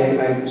lastly,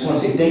 I just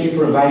want to say thank you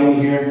for inviting me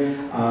here.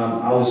 When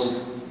I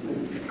was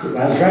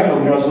driving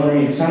over here, I was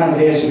wondering, San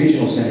Andreas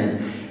Regional Center.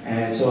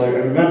 And so I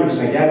remember because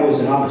my dad was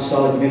an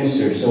apostolic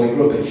minister, so I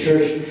grew up in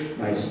church.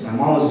 My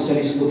mom was a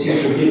Sunday school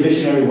teacher. We did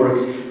missionary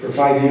work for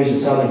 5 years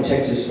in southern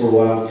Texas for a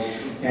while.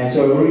 And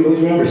so I always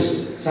remember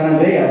San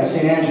Andreas,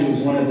 St. Andrew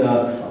was one of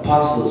the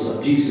apostles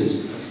of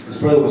Jesus. His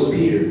brother was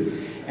Peter.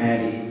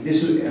 And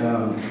this was,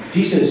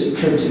 Jesus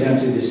turned to them,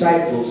 to the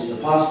disciples, the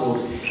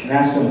apostles, and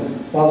asked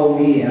them, "Follow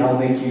me and I'll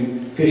make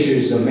you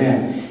fishers of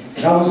men."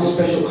 And that was a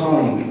special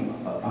calling.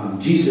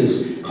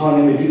 Jesus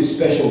calling them to do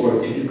special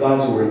work, to do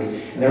God's work.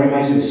 And that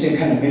reminds me of the same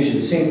kind of mission,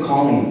 the same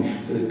calling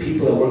for the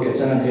people that work at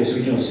San Andreas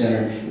Regional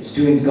Center. It's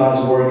doing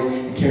God's work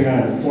and carrying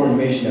out an important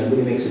mission that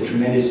really makes a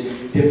tremendous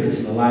difference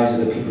in the lives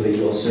of the people that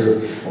you all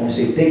serve. I want to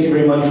say thank you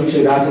very much.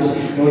 Muchas gracias.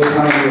 No es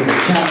time for the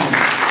chaplain.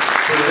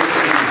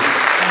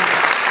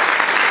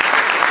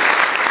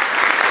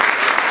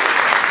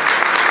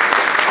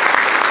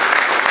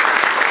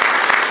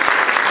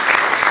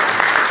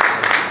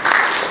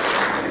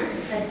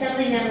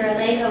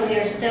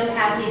 So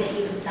happy that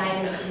you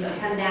decided to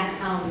come back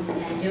home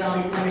and do all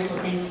these wonderful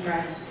things for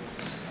us.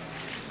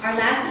 Our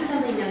last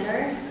assembly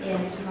member is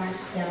Mark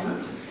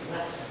Stone.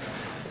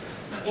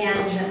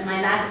 And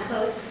my last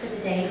quote for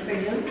the day for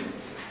you: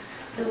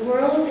 "The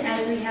world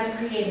as we have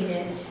created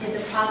it is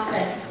a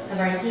process of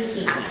our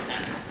thinking.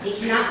 It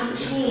cannot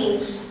be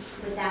changed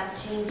without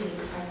changing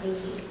our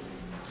thinking."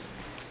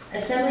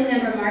 Assembly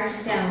member Mark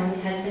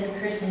Stone has been a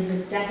person who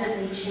has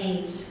definitely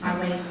changed our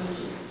way of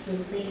thinking. Can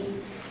you please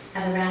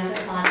have a round of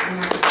applause for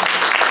Mark Stone?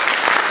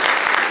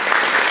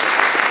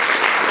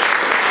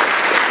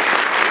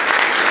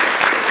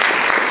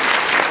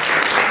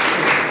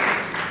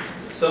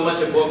 So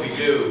much of what we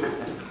do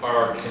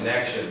are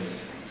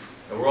connections,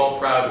 and we're all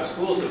proud of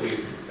schools that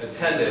we've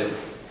attended,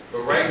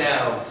 but right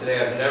now, today,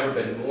 I've never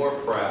been more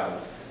proud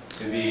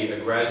to be a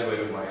graduate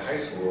of my high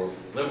school,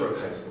 Lynbrook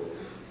High School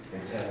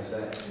in San Jose.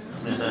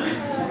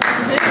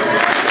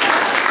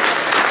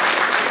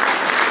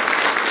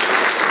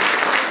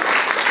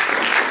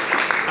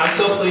 I'm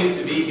so pleased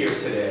to be here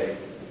today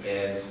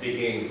and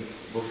speaking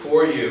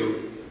before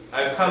you.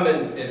 I've come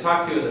and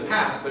talked to you in the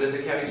past, but as a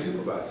county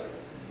supervisor.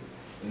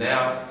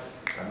 Now,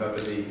 I'm up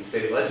in the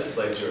state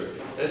legislature.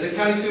 And as a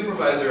county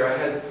supervisor, I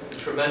had the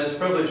tremendous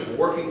privilege of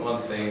working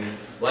on things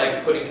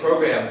like putting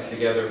programs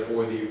together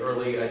for the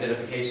early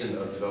identification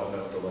of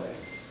developmental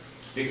delays.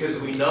 Because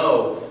we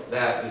know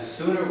that the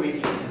sooner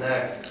we can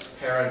connect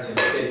parents and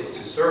kids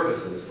to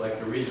services like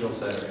the regional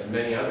center and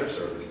many other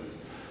services,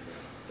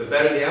 the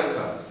better the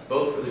outcomes,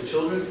 both for the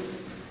children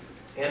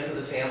and for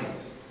the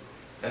families.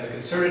 And the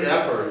concerted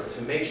effort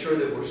to make sure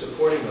that we're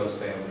supporting those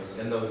families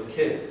and those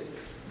kids.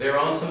 They're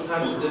on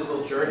sometimes a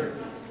difficult journey.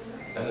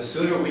 And the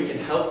sooner we can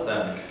help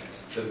them,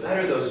 the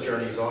better those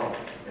journeys are.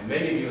 And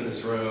many of you in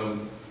this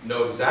room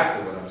know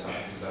exactly what I'm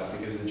talking about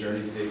because the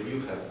journeys that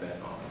you have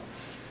been on.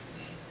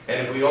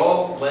 And if we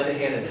all lend a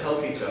hand and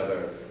help each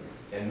other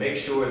and make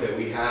sure that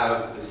we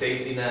have the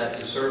safety net,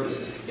 the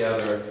services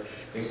together,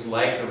 things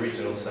like the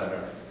regional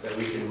center, that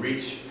we can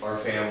reach our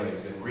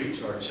families and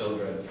reach our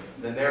children,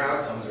 then their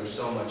outcomes are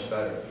so much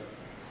better.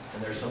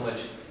 And they're so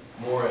much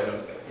more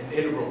an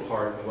integral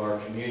part of our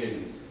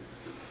communities.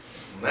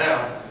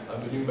 Now,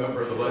 I'm a new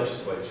member of the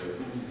legislature,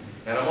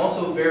 and I'm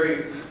also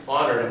very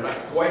honored. I'm not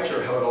quite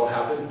sure how it all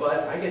happened,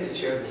 but I get to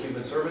chair the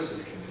Human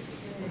Services Committee.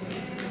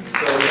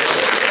 So,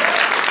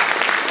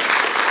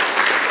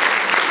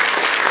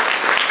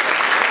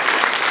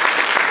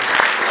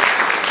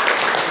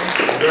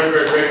 I'm very,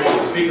 very grateful to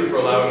the Speaker for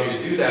allowing me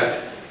to do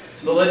that.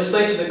 So the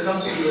legislation that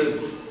comes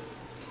to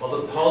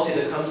the policy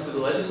that comes to the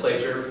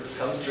legislature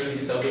comes through the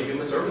Assembly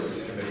Human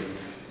Services Committee.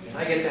 And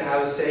I get to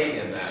have a say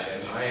in that,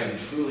 and I am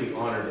truly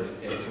honored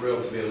and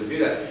thrilled to be able to do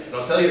that. And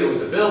I'll tell you, there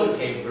was a bill that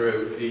came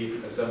through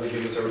the Assembly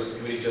Human Services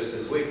Committee just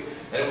this week,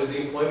 and it was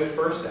the Employment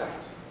First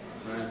Act.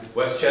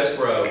 West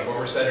Chesborough,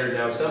 former senator,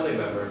 now Assembly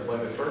member,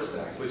 Employment First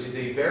Act, which is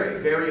a very,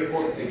 very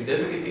important,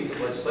 significant piece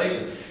of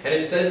legislation. And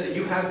it says that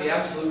you have the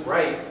absolute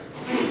right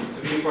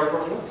to be a part of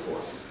our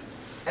workforce,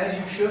 as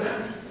you should.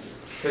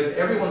 Because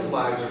everyone's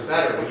lives are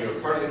better when you're a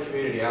part of the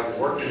community out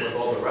working with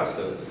all the rest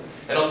of us.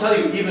 And I'll tell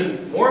you,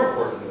 even more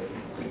importantly,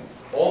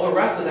 all the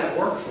rest of that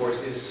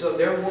workforce is so,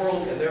 their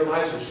world and their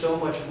lives are so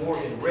much more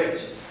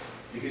enriched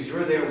because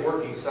you're there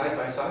working side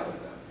by side with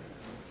them.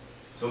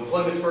 So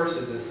Employment First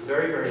is this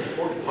very, very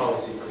important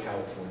policy for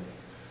California.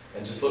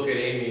 And just look at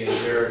Amy and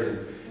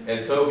Jared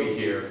and Toby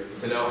here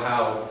to know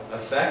how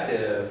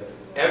effective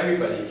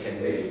everybody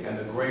can be and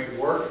the great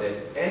work that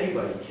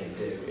anybody can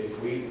do if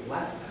we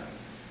let them.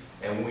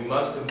 And we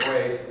must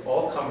embrace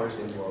all comers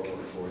into our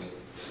workforce.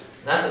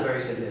 That's a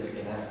very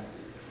significant act.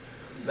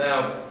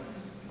 Now,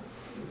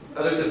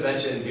 others have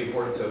mentioned the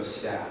importance of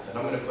staff, and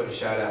I'm going to put a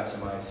shout out to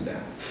my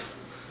staff.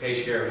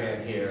 Paige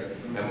Garahan here,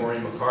 and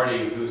Maureen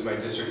McCarty, who's my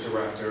district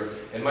director,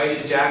 and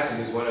Maisha Jackson,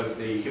 who's one of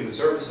the human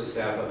services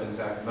staff up in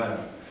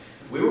Sacramento.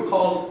 We were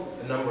called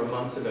a number of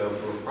months ago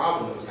for a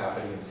problem that was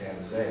happening in San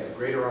Jose. The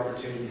Greater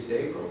Opportunities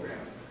Day program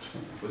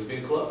was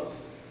being closed.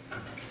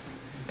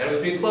 And it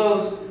was being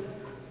closed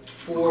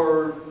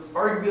for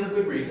arguably a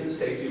good reason, a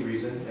safety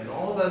reason, and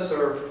all of us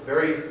are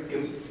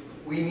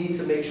we need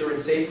to make sure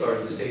and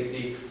safeguard the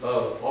safety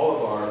of all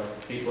of our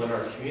people in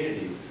our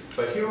communities.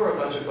 But here were a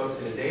bunch of folks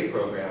in a day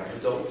program,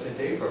 adults in a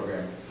day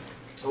program,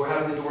 who were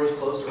having the doors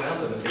closed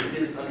around them, and they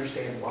didn't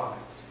understand why.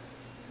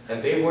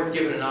 And they weren't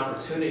given an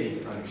opportunity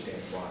to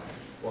understand why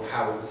or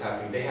how it was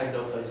happening. They had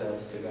no place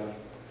else to go.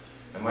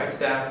 And my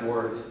staff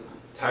worked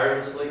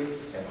tirelessly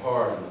and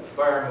hard with the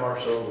fire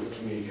marshal, with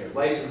community care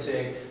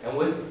licensing, and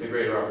with the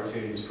Greater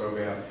Opportunities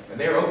Program, and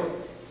they're open.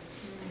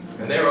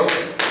 And they're open.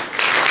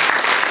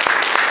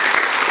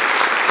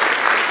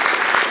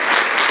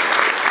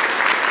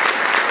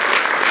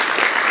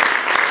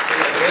 So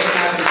that they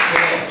have a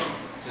chance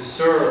to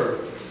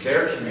serve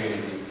their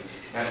community,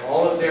 and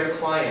all of their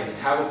clients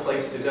have a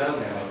place to go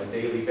now on a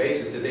daily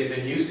basis that they've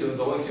been used to and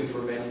going to for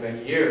many,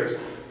 many years,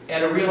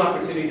 and a real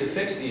opportunity to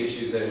fix the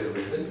issues that have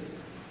arisen.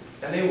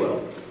 And they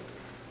will.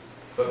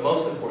 But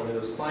most importantly,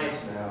 those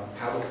clients now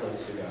have a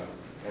place to go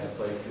and a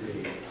place to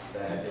be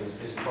that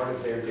is part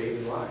of their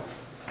daily life.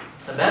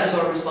 And that is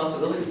our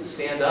responsibility, to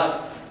stand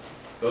up.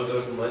 Those of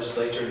us in the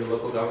legislature and the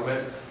local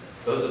government,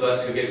 those of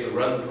us who get to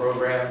run the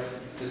programs,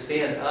 to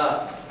stand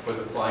up for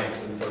the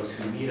clients and the folks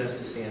who need us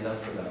to stand up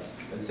for them.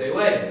 And say,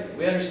 wait a minute,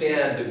 we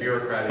understand the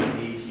bureaucratic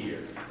need here,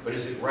 but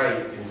is it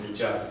right, and is it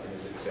just, and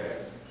is it fair?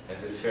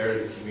 Is it fair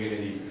to the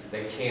communities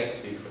that can't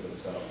speak for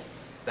themselves?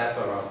 That's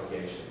our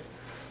obligation.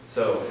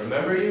 So,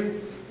 remember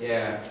you?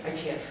 Yeah, I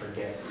can't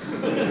forget. I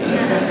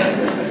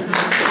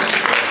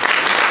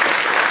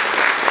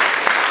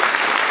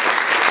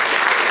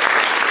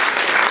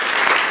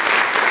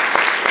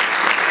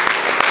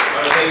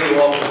want to thank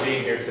you all for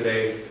being here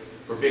today,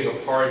 for being a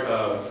part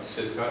of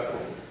this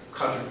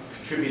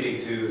contributing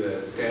to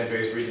the San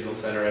Andreas Regional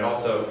Center, and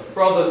also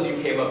for all those of you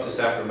who came up to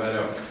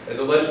Sacramento. As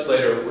a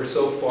legislator, we're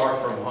so far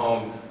from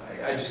home.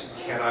 I just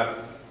cannot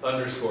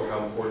underscore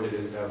how important it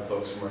is to have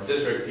folks from our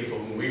district, people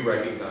whom we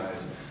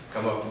recognize,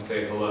 come up and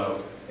say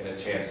hello and a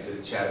chance to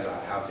chat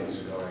about how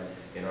things are going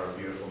in our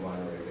beautiful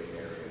Monterey Bay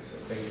area. So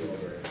thank you all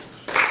very much.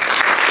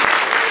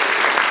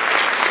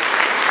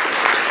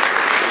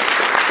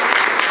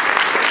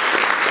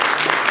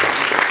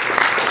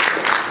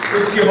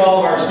 Let's give all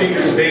of our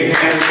speakers a big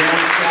hand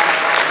again.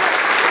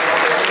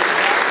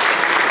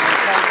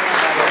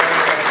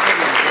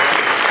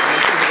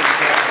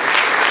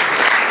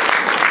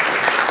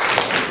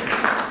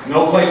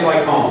 No place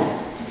like home.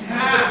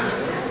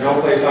 No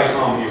place like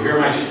home. You hear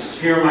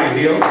my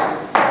heels?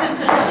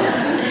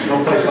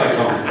 No place like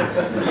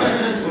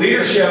home.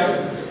 Leadership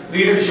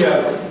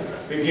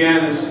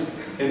begins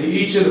in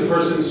each of the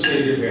persons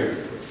seated here.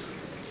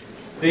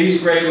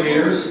 These great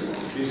leaders,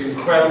 these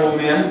incredible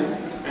men,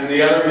 and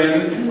the other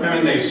men and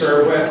women they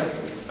serve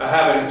with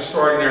have an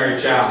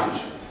extraordinary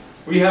challenge.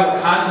 We have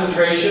a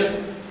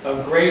concentration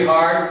of great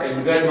heart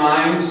and good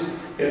minds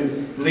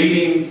in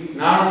leading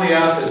not only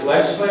us as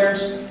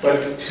legislators,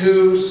 but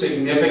 2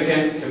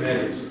 significant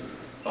committees.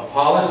 A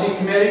policy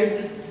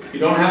committee, you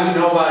don't have to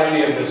know about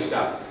any of this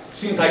stuff. It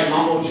seems like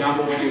mumbo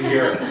jumbo when you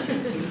hear it.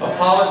 A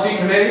policy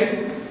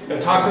committee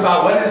that talks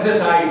about what is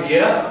this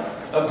idea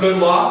of good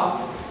law,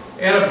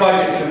 and a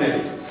budget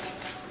committee.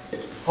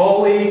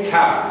 Holy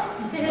cow.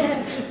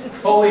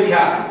 Holy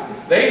cow.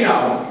 They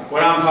know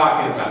what I'm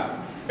talking about.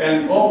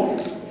 And oh,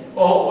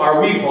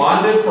 are we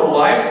bonded for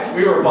life?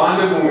 We were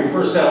bonded when we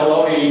first said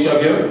hello to each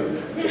of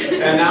you.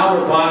 And now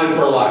we're bonded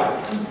for life.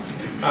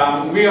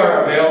 We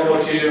are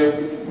available to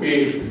you.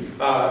 We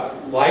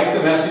like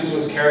the message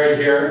was carried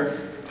here.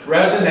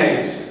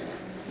 Resonates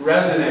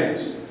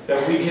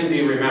that we can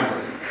be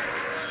remembered.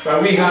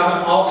 But we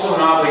have also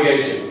an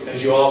obligation,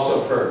 as you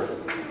also have heard.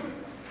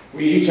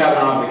 We each have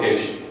an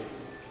obligation.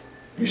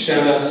 You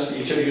sent us,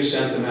 each of you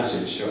sent the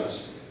message to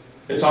us.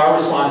 It's our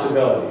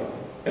responsibility.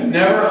 And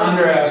never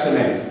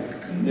underestimate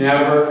the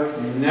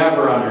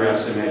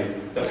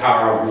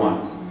power of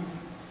one.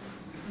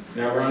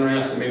 Never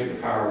underestimate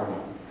the power of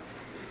one.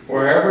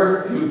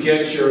 Wherever you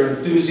get your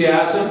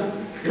enthusiasm,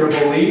 your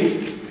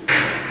belief,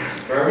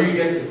 wherever you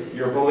get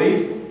your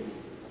belief,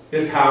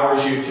 it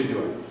powers you to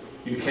do it.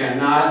 You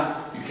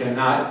cannot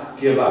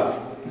give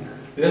up.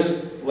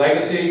 This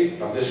legacy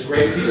of this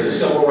great piece of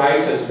civil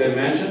rights has been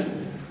mentioned.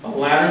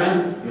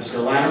 Mr.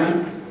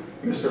 Lannerman,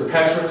 Mr.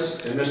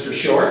 Petrus, and Mr.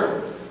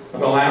 Short. Of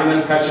the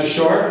Lannerman, Petrus,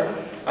 Short.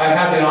 I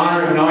had the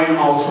honor of knowing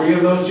all 3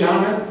 of those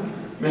gentlemen.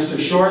 Mr.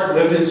 Short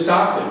lived in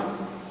Stockton,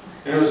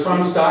 and it was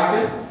from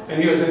Stockton, and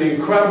he was an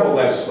incredible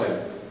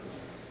legislator.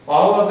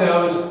 All of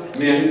those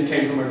men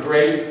came from a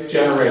great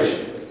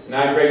generation. And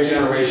that great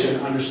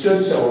generation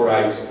understood civil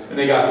rights, and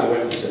they got to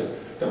witness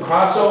it. The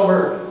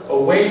crossover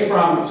away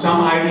from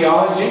some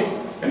ideology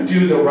and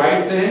do the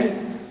right thing,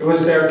 it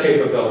was their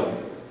capability.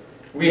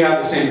 We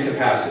have the same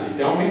capacity,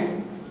 don't we?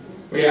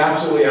 We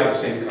absolutely have the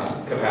same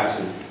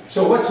capacity.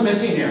 So what's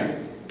missing here?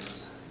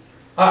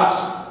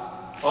 Us,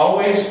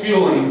 always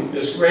fueling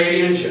this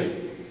great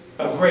engine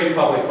of great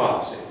public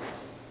policy.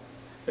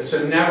 It's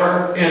a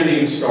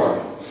never-ending story.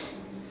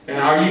 And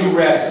are you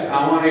ready?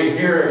 I want to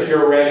hear if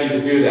you're ready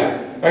to do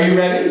that. Are you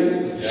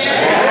ready?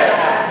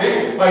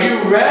 Yes! Are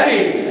you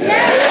ready?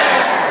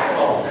 Yes!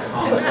 Oh,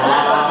 come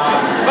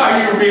on.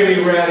 Are you really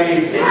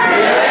ready?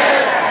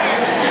 Yes!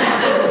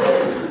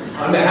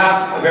 On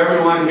behalf of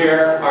everyone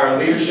here, our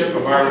leadership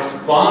of our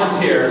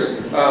volunteers,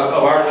 of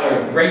our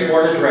great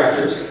board of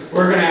directors,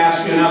 we're going to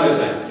ask you another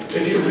thing.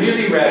 If you're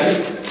really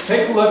ready,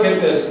 take a look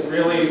at this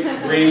really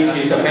green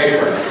piece of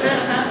paper.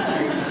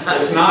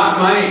 It's not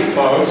money,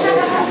 folks.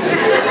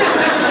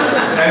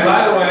 And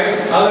by the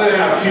way, other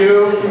than a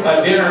few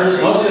dinners,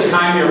 most of the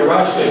time you're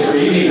rushed as you're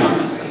eating them.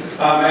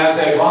 As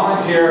a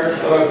volunteer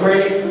of a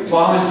great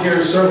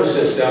volunteer service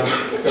system,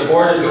 the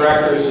board of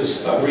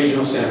directors of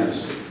regional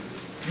centers.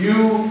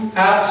 You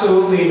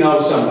absolutely know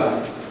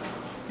somebody.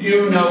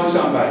 You know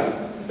somebody.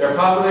 They're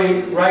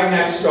probably right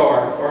next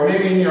door, or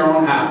maybe in your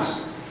own house,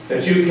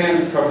 that you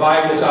can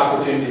provide this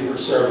opportunity for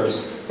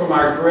service from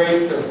our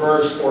great,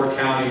 diverse 4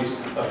 counties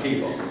of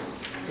people.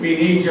 We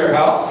need your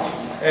help,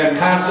 and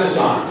pass this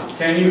on.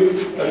 Can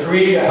you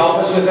agree to help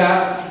us with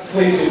that?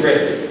 Please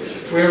agree.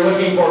 We are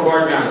looking for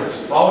board members.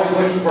 Always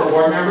looking for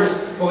board members.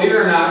 Believe it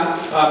or not,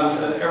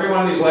 every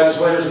one of these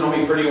legislators know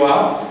me pretty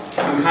well.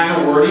 I'm kind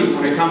of wordy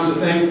when it comes to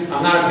things.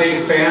 I'm not a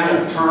big fan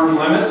of term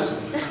limits.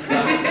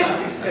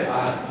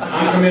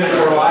 I'm committed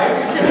for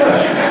life.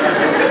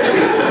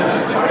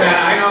 And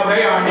I know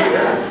they aren't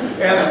either.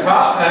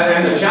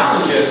 And the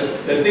challenge is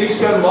that these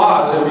good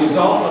laws are a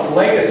result of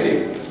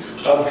legacy,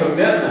 of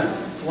commitment,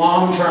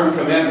 long-term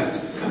commitment.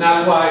 And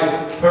that's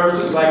why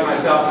persons like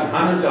myself and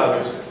hundreds of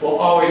others will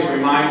always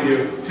remind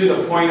you to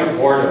the point of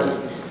boredom.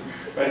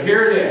 But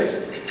here it is.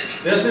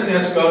 This and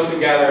this goes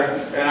together,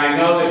 and I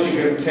know that you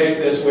can take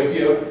this with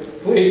you.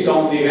 Please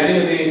don't leave any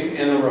of these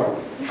in the room.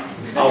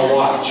 I'll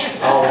watch.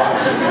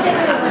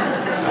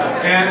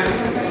 And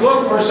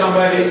look for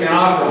somebody and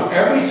offer them.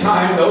 Every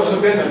time, those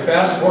have been the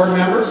best board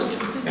members,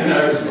 and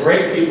there's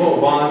great people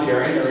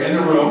volunteering. They're in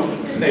the room,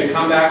 and they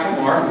come back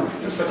for more.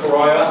 Mr.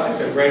 Corolla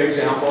is a great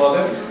example of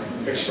it.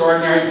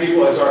 Extraordinary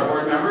people as our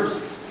board members.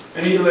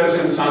 And he lives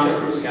in Santa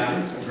Cruz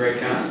County, a great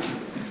county.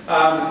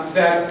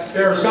 That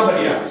there is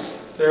somebody else.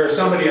 There is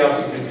somebody else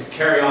who can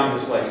carry on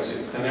this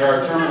legacy. And there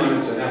are term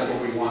limits, and that's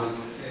what we want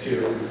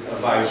to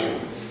advise you.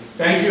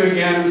 Thank you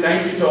again.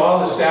 Thank you to all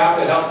the staff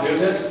that helped do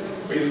this.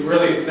 We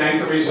really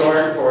thank the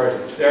resort for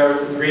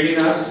their greeting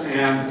us.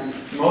 And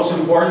most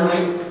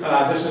importantly,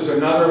 this is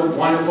another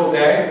wonderful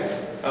day.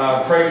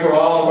 Pray for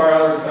all of our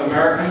other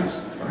Americans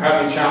who are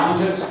having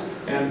challenges.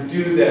 And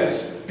do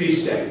this. Be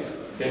safe.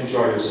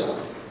 Enjoy yourself.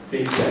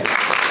 Be safe.